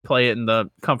just play it in the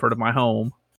comfort of my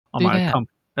home on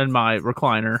my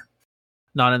recliner,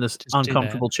 not in this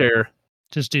uncomfortable chair.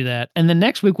 Just do that. And then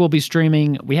next week we'll be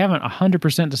streaming. We haven't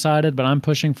 100% decided, but I'm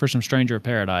pushing for some Stranger of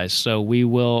Paradise. So we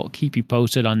will keep you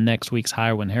posted on next week's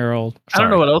Highwind Herald. I don't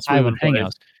know what else we would play.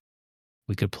 Hangouts.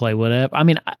 We could play whatever. I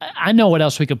mean, I know what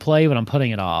else we could play, but I'm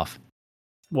putting it off.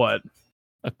 What?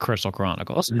 A Crystal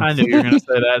Chronicles. I knew you were going to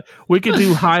say that. We could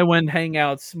do Highwind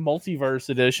Hangouts Multiverse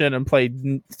Edition and play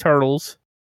Turtles.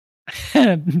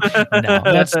 No,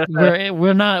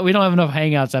 we're not. We don't have enough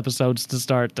Hangouts episodes to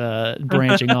start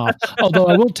branching off. Although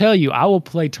I will tell you, I will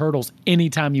play Turtles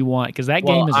anytime you want because that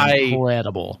game is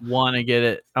incredible. I want to get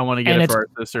it. I want to get it for our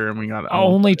sister, and we got it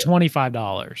only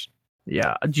 $25.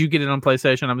 Yeah, did you get it on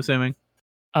PlayStation? I'm assuming.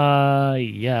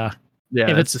 Yeah. Yeah,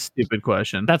 if it's a stupid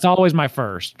question. That's always my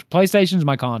first. PlayStation's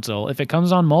my console. If it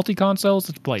comes on multi-consoles,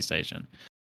 it's PlayStation.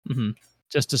 Mm-hmm.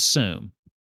 Just assume.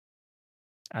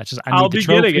 I'll be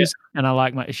getting it, and I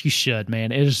like you should,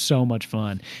 man. It is so much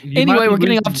fun. Anyway, we're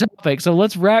getting off topic, so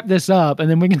let's wrap this up, and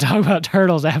then we can talk about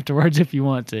Turtles afterwards if you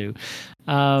want to.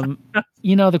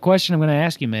 The question I'm going to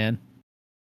ask you, man,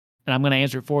 and I'm going to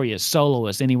answer it for you: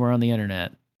 Soloist anywhere on the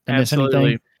internet?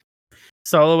 Absolutely.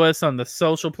 Soloist on the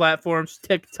social platforms: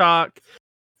 TikTok,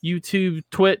 YouTube,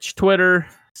 Twitch, Twitter,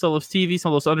 Soloist TV,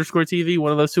 Soloist_TV.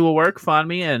 One of those two will work. Find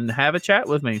me and have a chat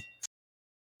with me.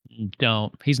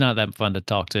 Don't. He's not that fun to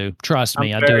talk to. Trust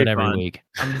me, I do it every week.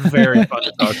 I'm very fun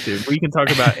to talk to. We can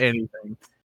talk about anything.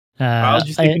 I'll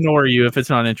just ignore you if it's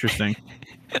not interesting.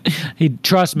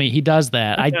 Trust me, he does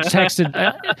that. I texted.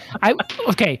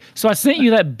 So I sent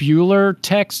you that Bueller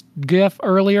text gif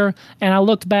earlier, and I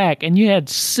looked back, and you had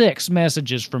 6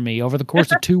 messages from me over the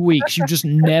course of 2 weeks. You just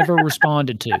never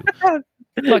responded to.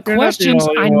 Like questions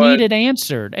I needed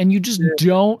answered, and you just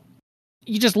don't.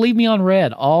 You just leave me on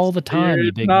red all the time,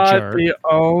 you big jerk. You're not the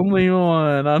only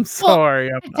one. I'm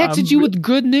sorry. I texted you with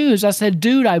good news. I said,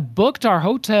 dude, I booked our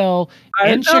hotel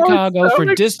in Chicago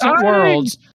for Distant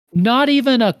Worlds. Not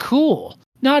even a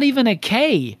not even a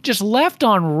K. Just left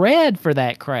on red for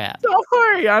that crap. Don't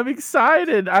worry. I'm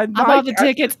excited. I bought the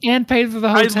tickets and paid for the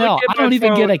hotel. I don't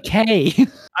even get a K.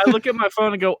 I look at my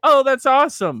phone and go, oh, that's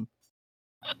awesome.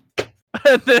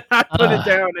 And then I put it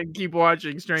down and keep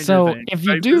watching Stranger Things. So if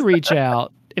you do reach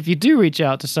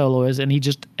out to Soloist and he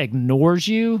just ignores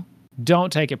you,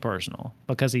 don't take it personal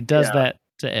because he does that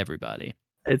to everybody.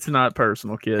 It's not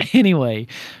personal, kid. Anyway,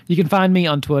 you can find me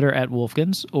on Twitter at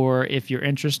Wolfkins, or if you're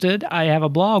interested, I have a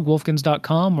blog,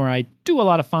 wolfkins.com, where I do a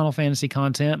lot of Final Fantasy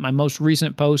content. My most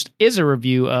recent post is a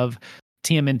review of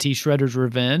TMNT Shredder's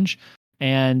Revenge,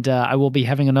 and I will be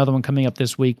having another one coming up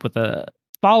this week with a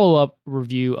follow-up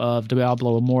review of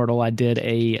Diablo Immortal. I did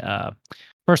a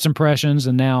first impressions,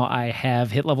 and now I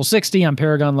have hit level 60. I'm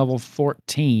Paragon level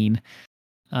 14.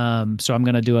 So I'm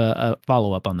going to do a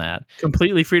follow-up on that.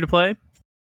 Completely free to play?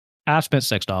 I spent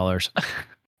 $6.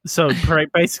 So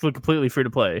basically completely free to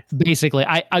play. Basically,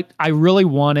 I really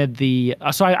wanted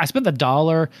so I spent the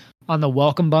 $1 on the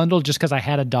welcome bundle just because I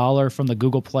had $1 from the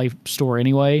Google Play Store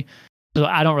anyway. So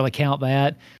I don't really count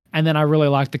that. And then I really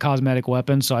liked the cosmetic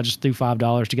weapons, so I just threw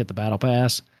 $5 to get the battle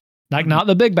pass. Like, not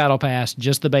the big battle pass,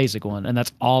 just the basic one. And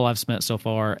that's all I've spent so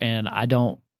far. And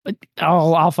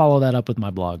I'll follow that up with my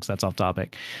blogs. That's off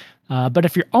topic. But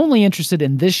if you're only interested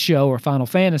in this show or Final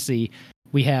Fantasy,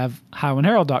 we have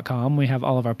HighwindHerald.com. We have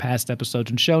all of our past episodes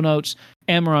and show notes.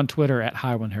 And we're on Twitter at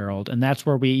HighwindHerald. And that's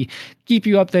where we keep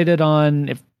you updated on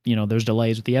if there's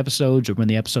delays with the episodes or when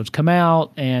the episodes come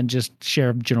out, and just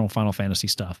share general Final Fantasy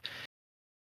stuff.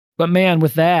 But man,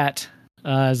 with that,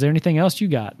 is there anything else you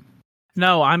got?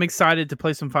 No, I'm excited to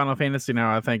play some Final Fantasy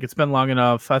now. I think it's been long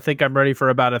enough. I think I'm ready for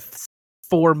about a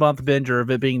 4-month binger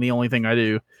of it being the only thing I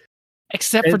do.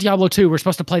 Except for Diablo 2. We're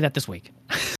supposed to play that this week.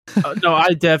 No,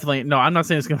 I'm not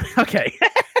saying it's going to be... Okay.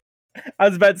 I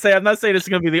was about to say, I'm not saying it's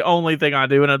going to be the only thing I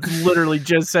do, and I've literally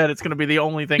just said it's going to be the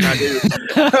only thing I do.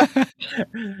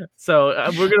 So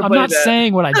we're going to play I'm not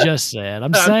saying what I just said.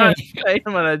 I'm not saying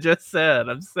what I just said.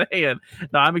 I'm saying...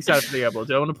 No, I'm excited for Diablo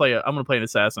 2. I'm going to play an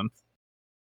assassin.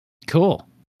 Cool.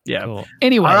 Yeah. Cool.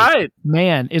 Anyway, all right,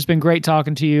 man, it's been great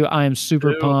talking to you. I am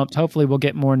super pumped. Hopefully we'll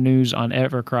get more news on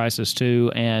Ever Crisis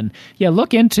 2. And yeah,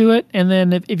 look into it. And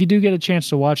then if you do get a chance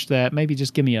to watch that, maybe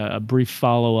just give me a brief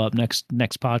follow-up next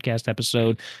podcast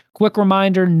episode. Quick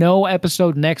reminder, no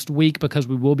episode next week because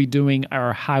we will be doing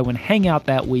our Highwind Hangout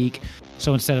that week.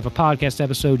 So instead of a podcast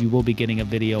episode, you will be getting a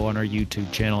video on our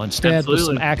YouTube channel instead. Absolutely. With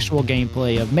some actual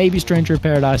gameplay of maybe Stranger of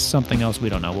Paradise, something else we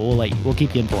don't know. We'll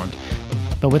keep you informed.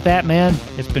 But with that, man,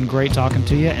 it's been great talking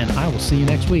to you, and I will see you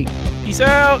next week. Peace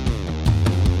out.